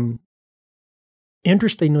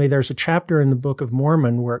 Interestingly, there's a chapter in the Book of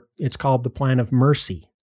Mormon where it's called the plan of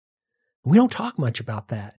mercy. We don't talk much about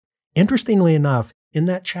that. Interestingly enough, in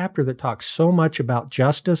that chapter that talks so much about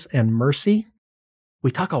justice and mercy,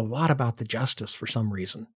 we talk a lot about the justice for some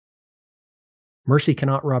reason. Mercy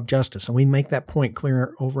cannot rob justice, and we make that point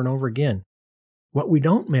clear over and over again. What we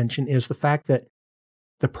don't mention is the fact that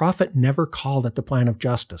the prophet never called it the plan of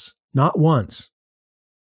justice, not once.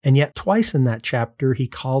 And yet twice in that chapter, he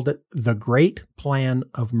called it the great plan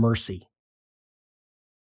of mercy.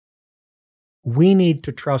 We need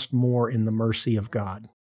to trust more in the mercy of God.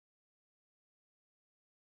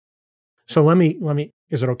 So let me,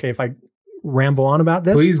 is it okay if I ramble on about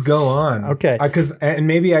this? Please go on. Okay. And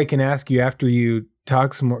maybe I can ask you after you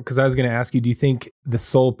talk some more, because I was going to ask you, do you think the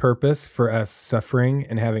sole purpose for us suffering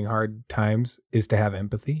and having hard times is to have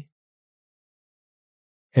empathy?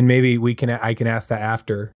 And maybe I can ask that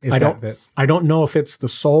after if that fits. I don't know if it's the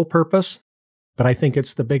sole purpose, but I think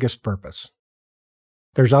it's the biggest purpose.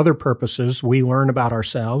 There's other purposes. We learn about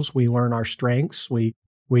ourselves. We learn our strengths. We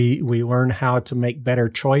learn how to make better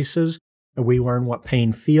choices. We learn what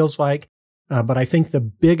pain feels like. But I think the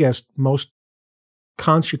biggest, most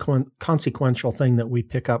consequential thing that we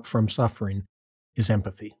pick up from suffering is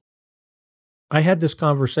empathy. I had this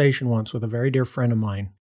conversation once with a very dear friend of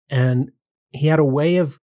mine, and he had a way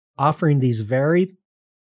of offering these very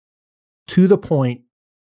to the point,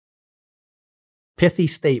 pithy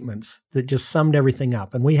statements that just summed everything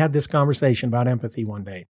up. And we had this conversation about empathy one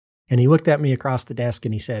day. And he looked at me across the desk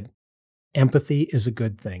and he said, "Empathy is a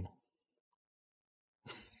good thing."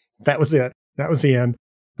 That was it. That was the end.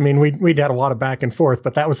 I mean, we'd had a lot of back and forth,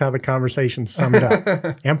 but that was how the conversation summed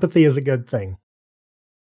up. Empathy is a good thing.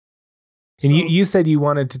 And you said you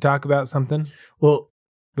wanted to talk about something? Well,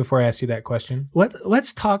 before I ask you that question,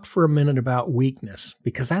 let's talk for a minute about weakness,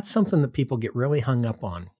 because that's something that people get really hung up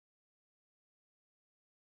on.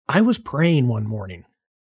 I was praying one morning,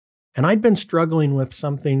 and I'd been struggling with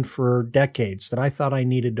something for decades that I thought I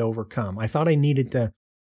needed to overcome. I thought I needed to,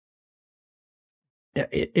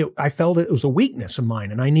 I felt it was a weakness of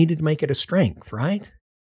mine, and I needed to make it a strength, right?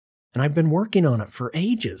 And I've been working on it for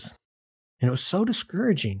ages, and it was so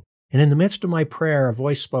discouraging. And in the midst of my prayer, a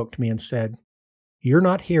voice spoke to me and said, "You're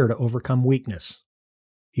not here to overcome weakness.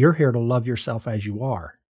 You're here to love yourself as you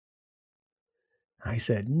are." I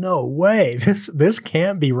said, "No way. This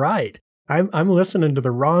can't be right. I'm listening to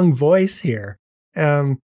the wrong voice here."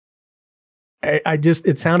 It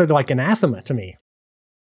sounded like anathema to me.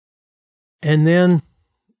 And then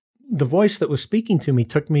the voice that was speaking to me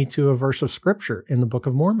took me to a verse of scripture in the Book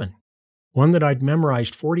of Mormon, one that I'd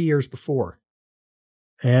memorized 40 years before.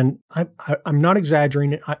 And I'm not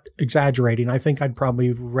exaggerating. I think I'd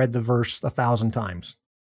probably read the verse 1,000 times.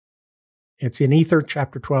 It's in Ether,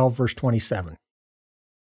 chapter 12, verse 27.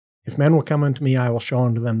 "If men will come unto me, I will show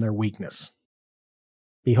unto them their weakness.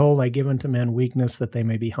 Behold, I give unto men weakness that they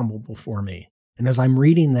may be humble before me." And as I'm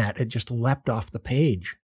reading that, it just leapt off the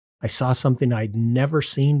page. I saw something I'd never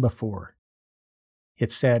seen before.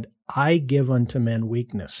 It said, "I give unto men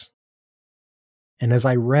weakness." And as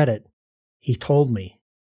I read it, he told me,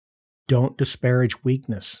 "Don't disparage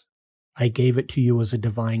weakness. I gave it to you as a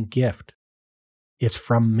divine gift. It's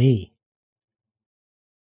from me."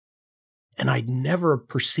 And I'd never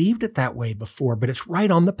perceived it that way before, but it's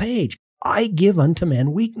right on the page. I give unto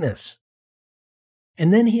men weakness.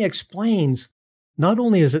 And then he explains, not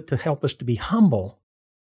only is it to help us to be humble,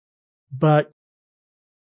 but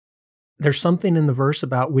there's something in the verse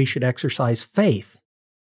about we should exercise faith.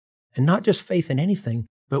 And not just faith in anything,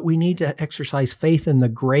 but we need to exercise faith in the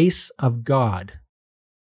grace of God.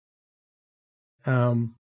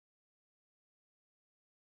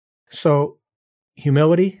 So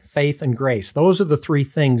humility, faith, and grace. Those are the three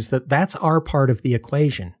things that's our part of the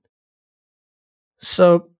equation.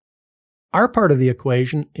 So our part of the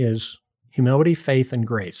equation is humility, faith, and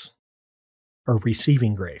grace, or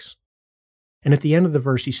receiving grace. And at the end of the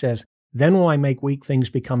verse, he says, "Then will I make weak things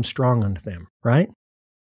become strong unto them," right?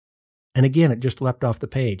 And again, it just leapt off the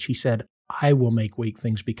page. He said, "I will make weak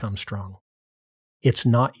things become strong." It's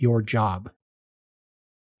not your job.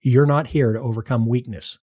 You're not here to overcome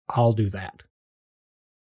weakness. I'll do that.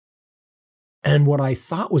 And what I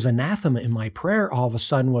thought was anathema in my prayer all of a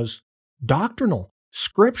sudden was doctrinal,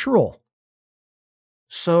 scriptural.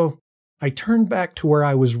 So I turned back to where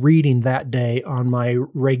I was reading that day on my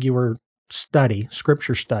regular study,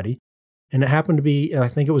 scripture study, and it happened to be, I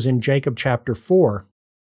think it was in Jacob chapter 4.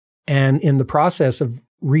 And in the process of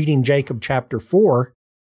reading Jacob chapter 4,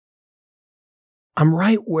 I'm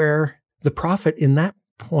right where the prophet in that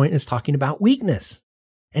point is talking about weakness.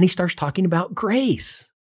 And he starts talking about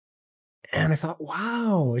grace. And I thought,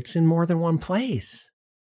 wow, it's in more than one place.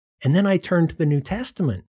 And then I turned to the New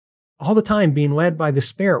Testament, all the time being led by the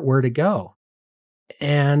Spirit where to go.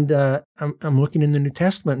 And I'm looking in the New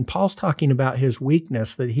Testament, and Paul's talking about his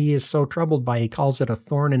weakness that he is so troubled by. He calls it a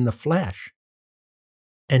thorn in the flesh.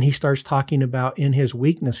 And he starts talking about in his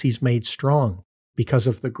weakness, he's made strong because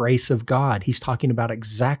of the grace of God. He's talking about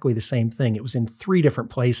exactly the same thing. It was in 3 different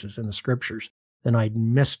places in the scriptures, and I'd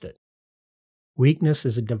missed it. Weakness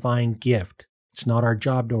is a divine gift. It's not our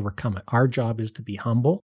job to overcome it. Our job is to be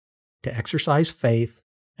humble, to exercise faith,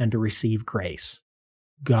 and to receive grace.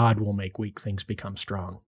 God will make weak things become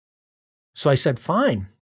strong. So I said, fine.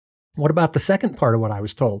 What about the second part of what I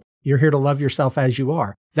was told? You're here to love yourself as you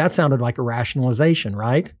are. That sounded like a rationalization,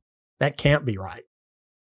 right? That can't be right.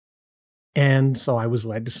 And so I was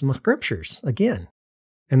led to some scriptures again.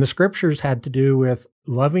 And the scriptures had to do with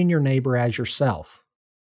loving your neighbor as yourself.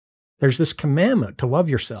 There's this commandment to love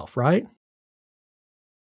yourself, right?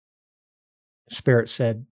 Spirit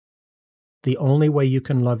said, the only way you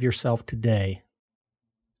can love yourself today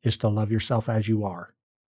is to love yourself as you are.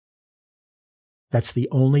 That's the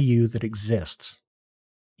only you that exists.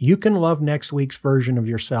 You can love next week's version of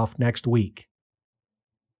yourself next week.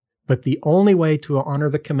 But the only way to honor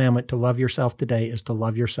the commandment to love yourself today is to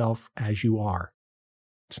love yourself as you are.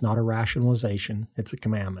 It's not a rationalization, it's a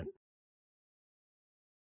commandment.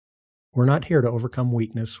 We're not here to overcome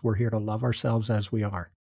weakness. We're here to love ourselves as we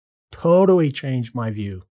are. Totally changed my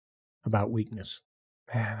view about weakness.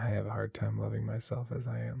 Man, I have a hard time loving myself as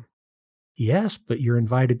I am. Yes, but you're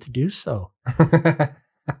invited to do so.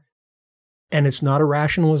 And it's not a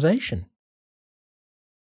rationalization.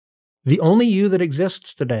 The only you that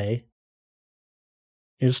exists today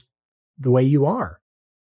is the way you are.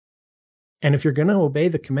 And if you're going to obey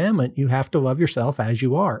the commandment, you have to love yourself as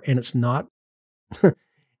you are. And it's not,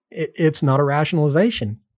 it's not a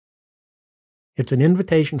rationalization. It's an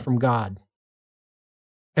invitation from God.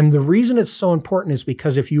 And the reason it's so important is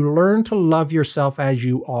because if you learn to love yourself as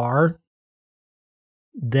you are,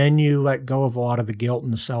 then you let go of a lot of the guilt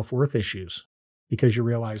and the self-worth issues because you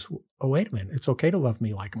realize, oh, wait a minute, it's okay to love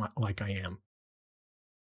me like I am.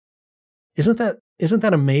 Isn't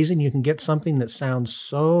that amazing? You can get something that sounds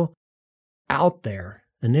so out there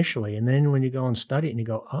initially, and then when you go and study it and you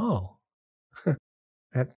go, oh,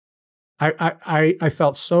 that I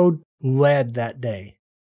felt so led that day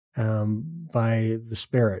by the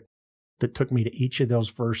Spirit that took me to each of those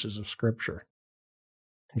verses of Scripture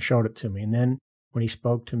and showed it to me. And then when he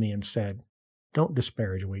spoke to me and said, don't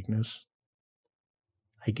disparage weakness,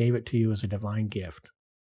 I gave it to you as a divine gift.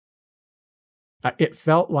 It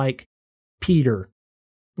felt like Peter,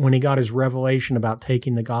 when he got his revelation about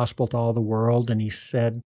taking the gospel to all the world, and he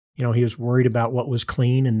said, he was worried about what was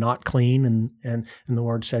clean and not clean, and the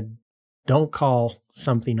Lord said, don't call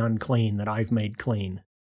something unclean that I've made clean.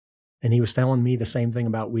 And he was telling me the same thing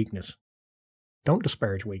about weakness. Don't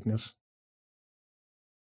disparage weakness.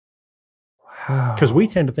 Wow. Because we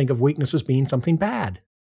tend to think of weakness as being something bad,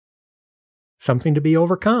 something to be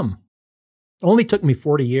overcome. Only took me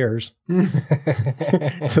 40 years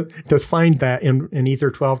to find that in Ether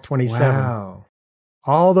 1227. Wow.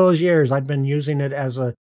 All those years I'd been using it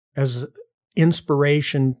as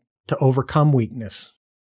inspiration to overcome weakness,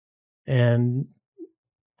 and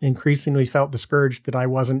increasingly felt discouraged that I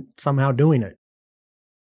wasn't somehow doing it.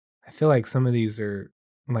 I feel like some of these are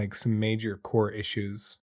like some major core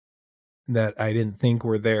issues that I didn't think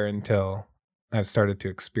were there until I've started to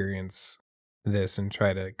experience this and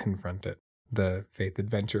try to confront it. The faith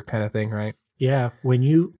adventure kind of thing, right? Yeah. When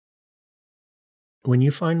you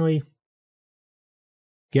finally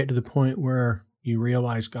get to the point where you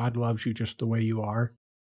realize God loves you just the way you are,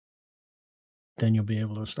 then you'll be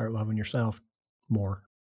able to start loving yourself more.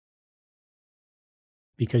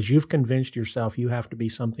 Because you've convinced yourself you have to be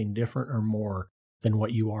something different or more than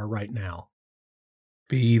what you are right now.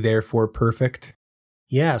 Be ye therefore perfect.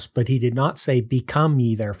 Yes, but he did not say, become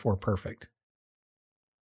ye therefore perfect.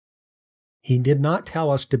 He did not tell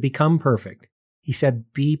us to become perfect. He said,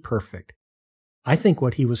 be perfect. I think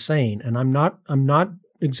what he was saying, and I'm not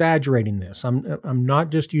exaggerating this. I'm not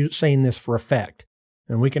just saying this for effect.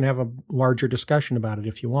 And we can have a larger discussion about it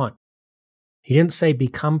if you want. He didn't say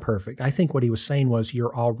become perfect. I think what he was saying was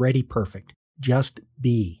you're already perfect. Just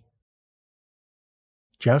be.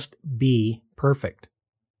 Just be perfect.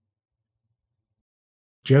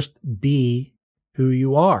 Just be who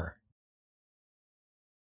you are.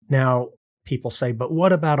 Now, people say, but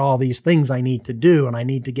what about all these things I need to do? And I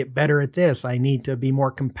need to get better at this. I need to be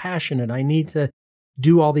more compassionate. I need to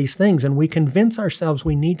do all these things. And we convince ourselves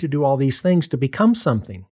we need to do all these things to become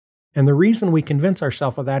something. And the reason we convince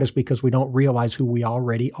ourselves of that is because we don't realize who we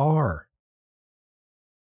already are.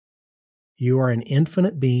 You are an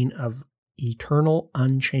infinite being of eternal,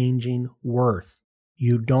 unchanging worth.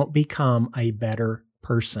 You don't become a better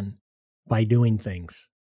person by doing things.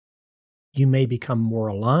 You may become more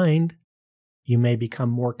aligned. You may become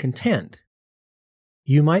more content.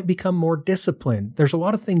 You might become more disciplined. There's a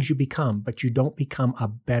lot of things you become, but you don't become a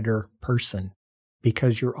better person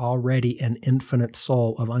because you're already an infinite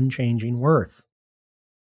soul of unchanging worth.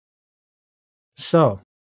 So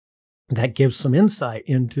that gives some insight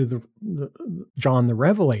into the John the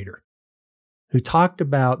Revelator, who talked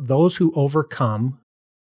about those who overcome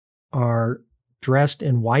are dressed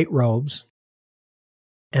in white robes,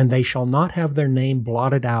 and they shall not have their name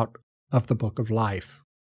blotted out of the book of life.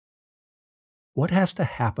 What has to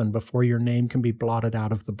happen before your name can be blotted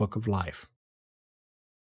out of the book of life?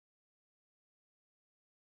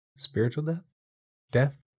 Spiritual death?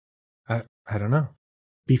 Death? I don't know.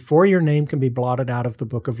 Before your name can be blotted out of the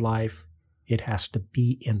book of life, it has to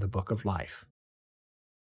be in the book of life.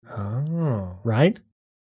 Oh. Right?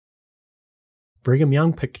 Brigham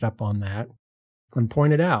Young picked up on that and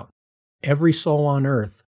pointed out, every soul on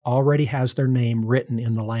earth already has their name written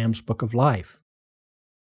in the Lamb's book of life.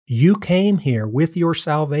 You came here with your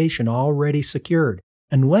salvation already secured.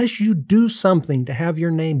 Unless you do something to have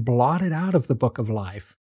your name blotted out of the book of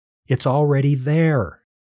life, it's already there.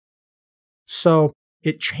 So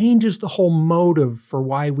it changes the whole motive for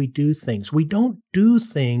why we do things. We don't do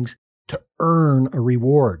things to earn a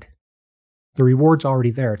reward. The reward's already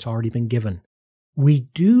there. It's already been given. We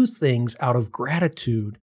do things out of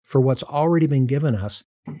gratitude for what's already been given us,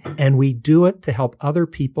 and we do it to help other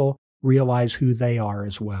people realize who they are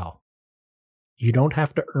as well. You don't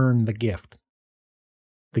have to earn the gift.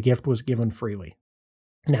 The gift was given freely.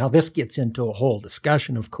 Now, this gets into a whole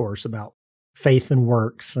discussion, of course, about faith and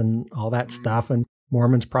works and all that stuff, and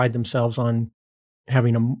Mormons pride themselves on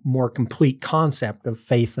having a more complete concept of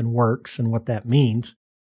faith and works and what that means.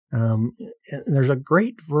 There's a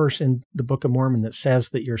great verse in the Book of Mormon that says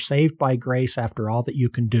that you're saved by grace after all that you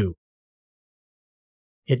can do.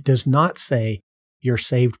 It does not say you're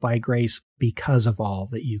saved by grace because of all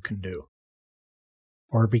that you can do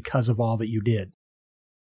or because of all that you did.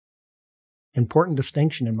 Important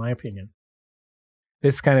distinction, in my opinion.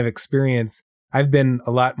 This kind of experience, I've been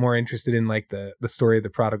a lot more interested in like the story of the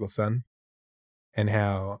prodigal son and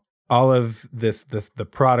how all of the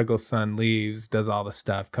prodigal son leaves, does all the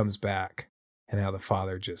stuff, comes back, and how the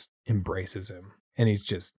father just embraces him. And he's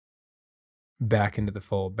just back into the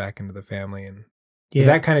fold, back into the family. And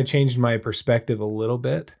that kind of changed my perspective a little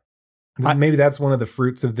bit. Maybe that's one of the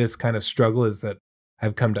fruits of this kind of struggle, is that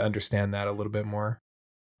I've come to understand that a little bit more.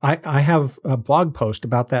 I have a blog post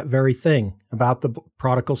about that very thing, about the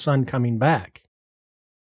prodigal son coming back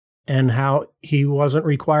and how he wasn't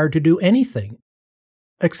required to do anything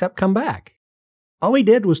except come back. All he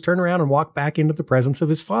did was turn around and walk back into the presence of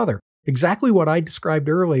his father. Exactly what I described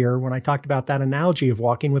earlier when I talked about that analogy of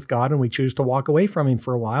walking with God, and we choose to walk away from him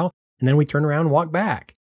for a while, and then we turn around and walk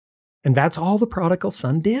back. And that's all the prodigal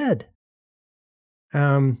son did.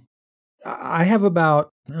 I have about,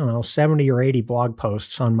 70 or 80 blog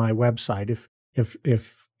posts on my website.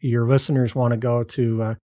 If your listeners want to go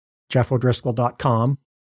to jeffodriscoll.com,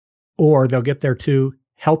 or they'll get there to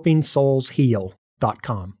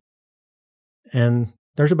helpingsoulsheal.com. And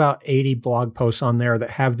there's about 80 blog posts on there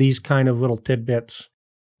that have these kind of little tidbits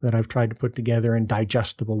that I've tried to put together in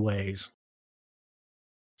digestible ways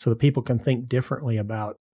so that people can think differently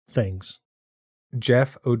about things.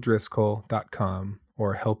 jeffodriscoll.com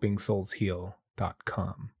or helpingsoulsheal.com.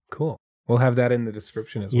 Cool. We'll have that in the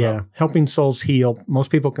description as well. Yeah, Helping Souls Heal. Most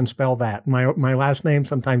people can spell that. My last name,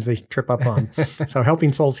 sometimes they trip up on. So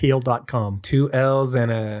helpingsoulsheal.com. 2 L's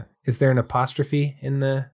and is there an apostrophe in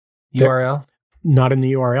the URL? Not in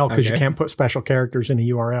the URL, because you can't put special characters in a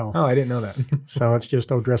URL. Oh, I didn't know that. So it's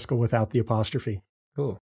just O'Driscoll without the apostrophe.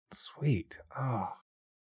 Cool. Sweet. Oh.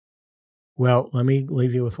 Well, let me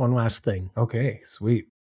leave you with one last thing. Okay, sweet.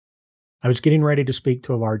 I was getting ready to speak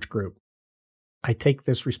to a large group. I take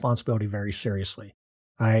this responsibility very seriously.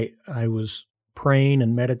 I was praying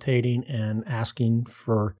and meditating and asking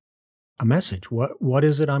for a message. What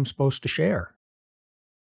is it I'm supposed to share?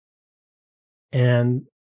 And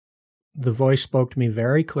the voice spoke to me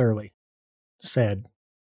very clearly, said,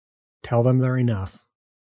 tell them they're enough.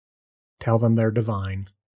 Tell them they're divine.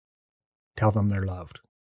 Tell them they're loved.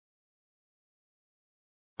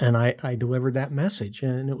 And I delivered that message,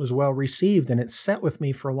 and it was well received, and it sat with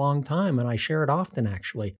me for a long time, and I share it often,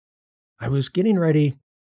 actually. I was getting ready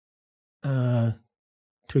to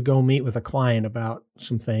go meet with a client about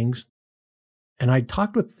some things, and I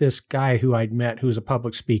talked with this guy who I'd met who's a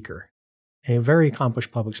public speaker, a very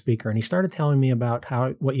accomplished public speaker, and he started telling me about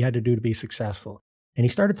what you had to do to be successful. And he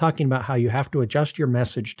started talking about how you have to adjust your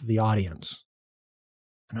message to the audience.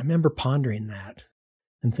 And I remember pondering that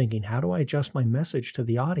and thinking, how do I adjust my message to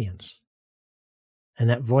the audience? And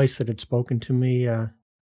that voice that had spoken to me a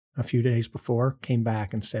few days before came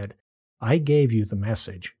back and said, I gave you the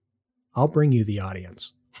message. I'll bring you the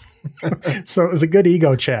audience. So it was a good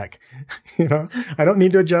ego check. I don't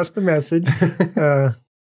need to adjust the message.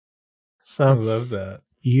 So I love that.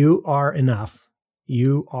 You are enough.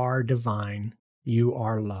 You are divine. You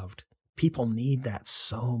are loved. People need that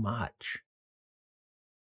so much.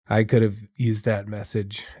 I could have used that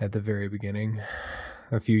message at the very beginning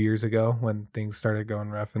a few years ago when things started going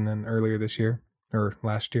rough, and then earlier this year or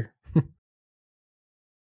last year.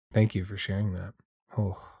 Thank you for sharing that.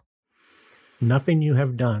 Oh. Nothing you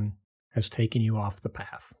have done has taken you off the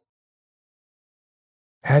path.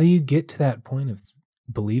 How do you get to that point of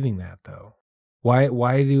believing that though?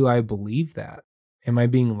 Why do I believe that? Am I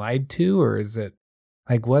being lied to, or is it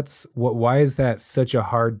like why is that such a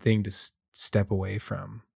hard thing to step away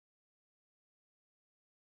from?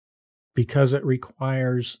 Because it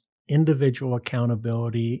requires individual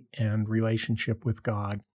accountability and relationship with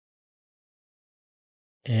God.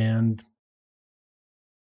 And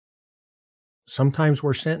sometimes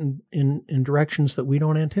we're sent in directions that we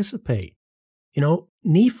don't anticipate. You know,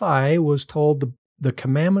 Nephi was told the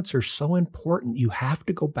commandments are so important, you have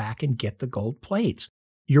to go back and get the gold plates.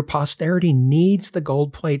 Your posterity needs the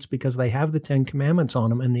gold plates because they have the 10 commandments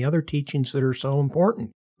on them and the other teachings that are so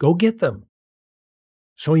important. Go get them.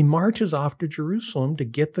 So he marches off to Jerusalem to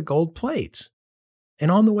get the gold plates.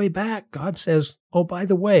 And on the way back, God says, oh, by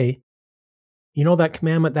the way, you know that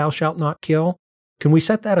commandment, thou shalt not kill? Can we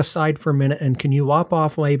set that aside for a minute, and can you lop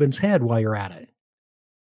off Laban's head while you're at it?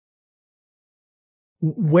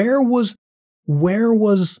 Where was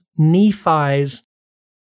Nephi's,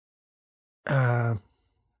 where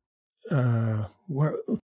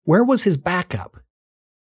was his backup?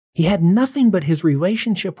 He had nothing but his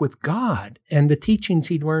relationship with God and the teachings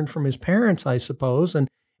he'd learned from his parents, I suppose, and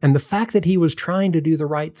the fact that he was trying to do the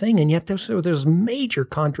right thing, and yet there's major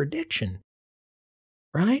contradiction,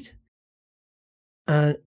 right?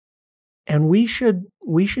 And we should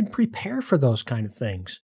prepare for those kind of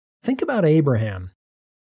things. Think about Abraham.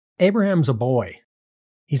 Abraham's a boy.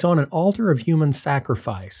 He's on an altar of human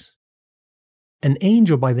sacrifice. An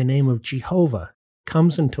angel by the name of Jehovah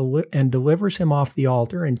comes and delivers him off the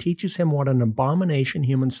altar and teaches him what an abomination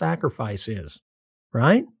human sacrifice is,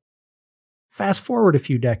 right? Fast forward a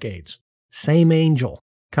few decades. Same angel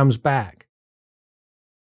comes back.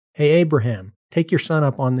 Hey, Abraham, take your son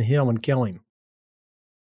up on the hill and kill him.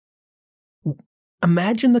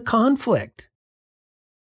 Imagine the conflict.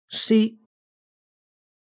 See,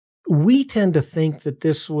 we tend to think that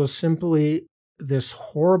this was simply this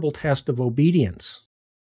horrible test of obedience.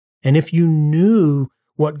 And if you knew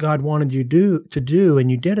what God wanted you to do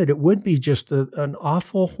and you did it, it would be just an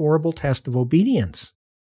awful, horrible test of obedience.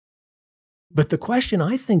 But the question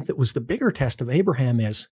I think that was the bigger test of Abraham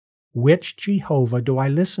is, which Jehovah do I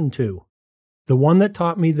listen to? The one that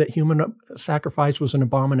taught me that human sacrifice was an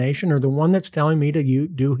abomination, or the one that's telling me to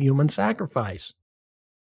do human sacrifice?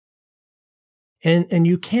 And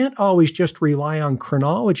you can't always just rely on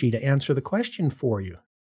chronology to answer the question for you.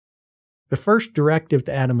 The first directive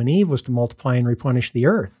to Adam and Eve was to multiply and replenish the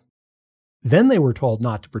earth. Then they were told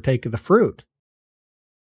not to partake of the fruit.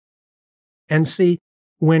 And see,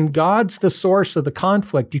 when God's the source of the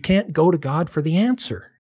conflict, you can't go to God for the answer.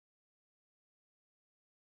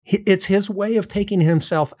 It's his way of taking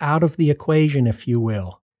himself out of the equation, if you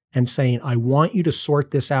will, and saying, I want you to sort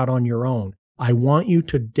this out on your own. I want you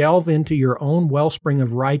to delve into your own wellspring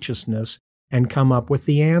of righteousness and come up with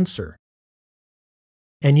the answer.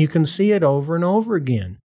 And you can see it over and over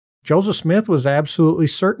again. Joseph Smith was absolutely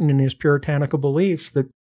certain in his puritanical beliefs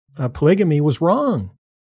that polygamy was wrong.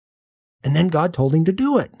 And then God told him to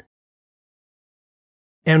do it.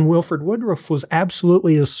 And Wilford Woodruff was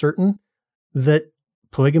absolutely as certain that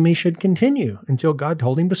polygamy should continue until God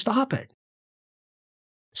told him to stop it.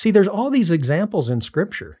 See, there's all these examples in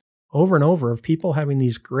Scripture over and over of people having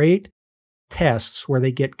these great tests where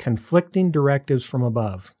they get conflicting directives from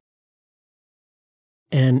above.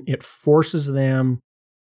 And it forces them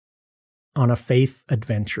on a faith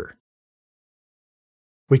adventure.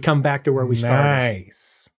 We come back to where we started.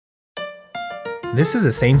 Nice. This is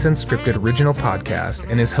a Saints Unscripted original podcast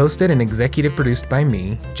and is hosted and executive produced by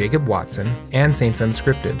me, Jacob Watson, and Saints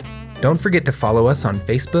Unscripted. Don't forget to follow us on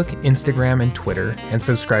Facebook, Instagram, and Twitter, and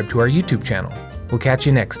subscribe to our YouTube channel. We'll catch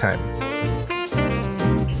you next time.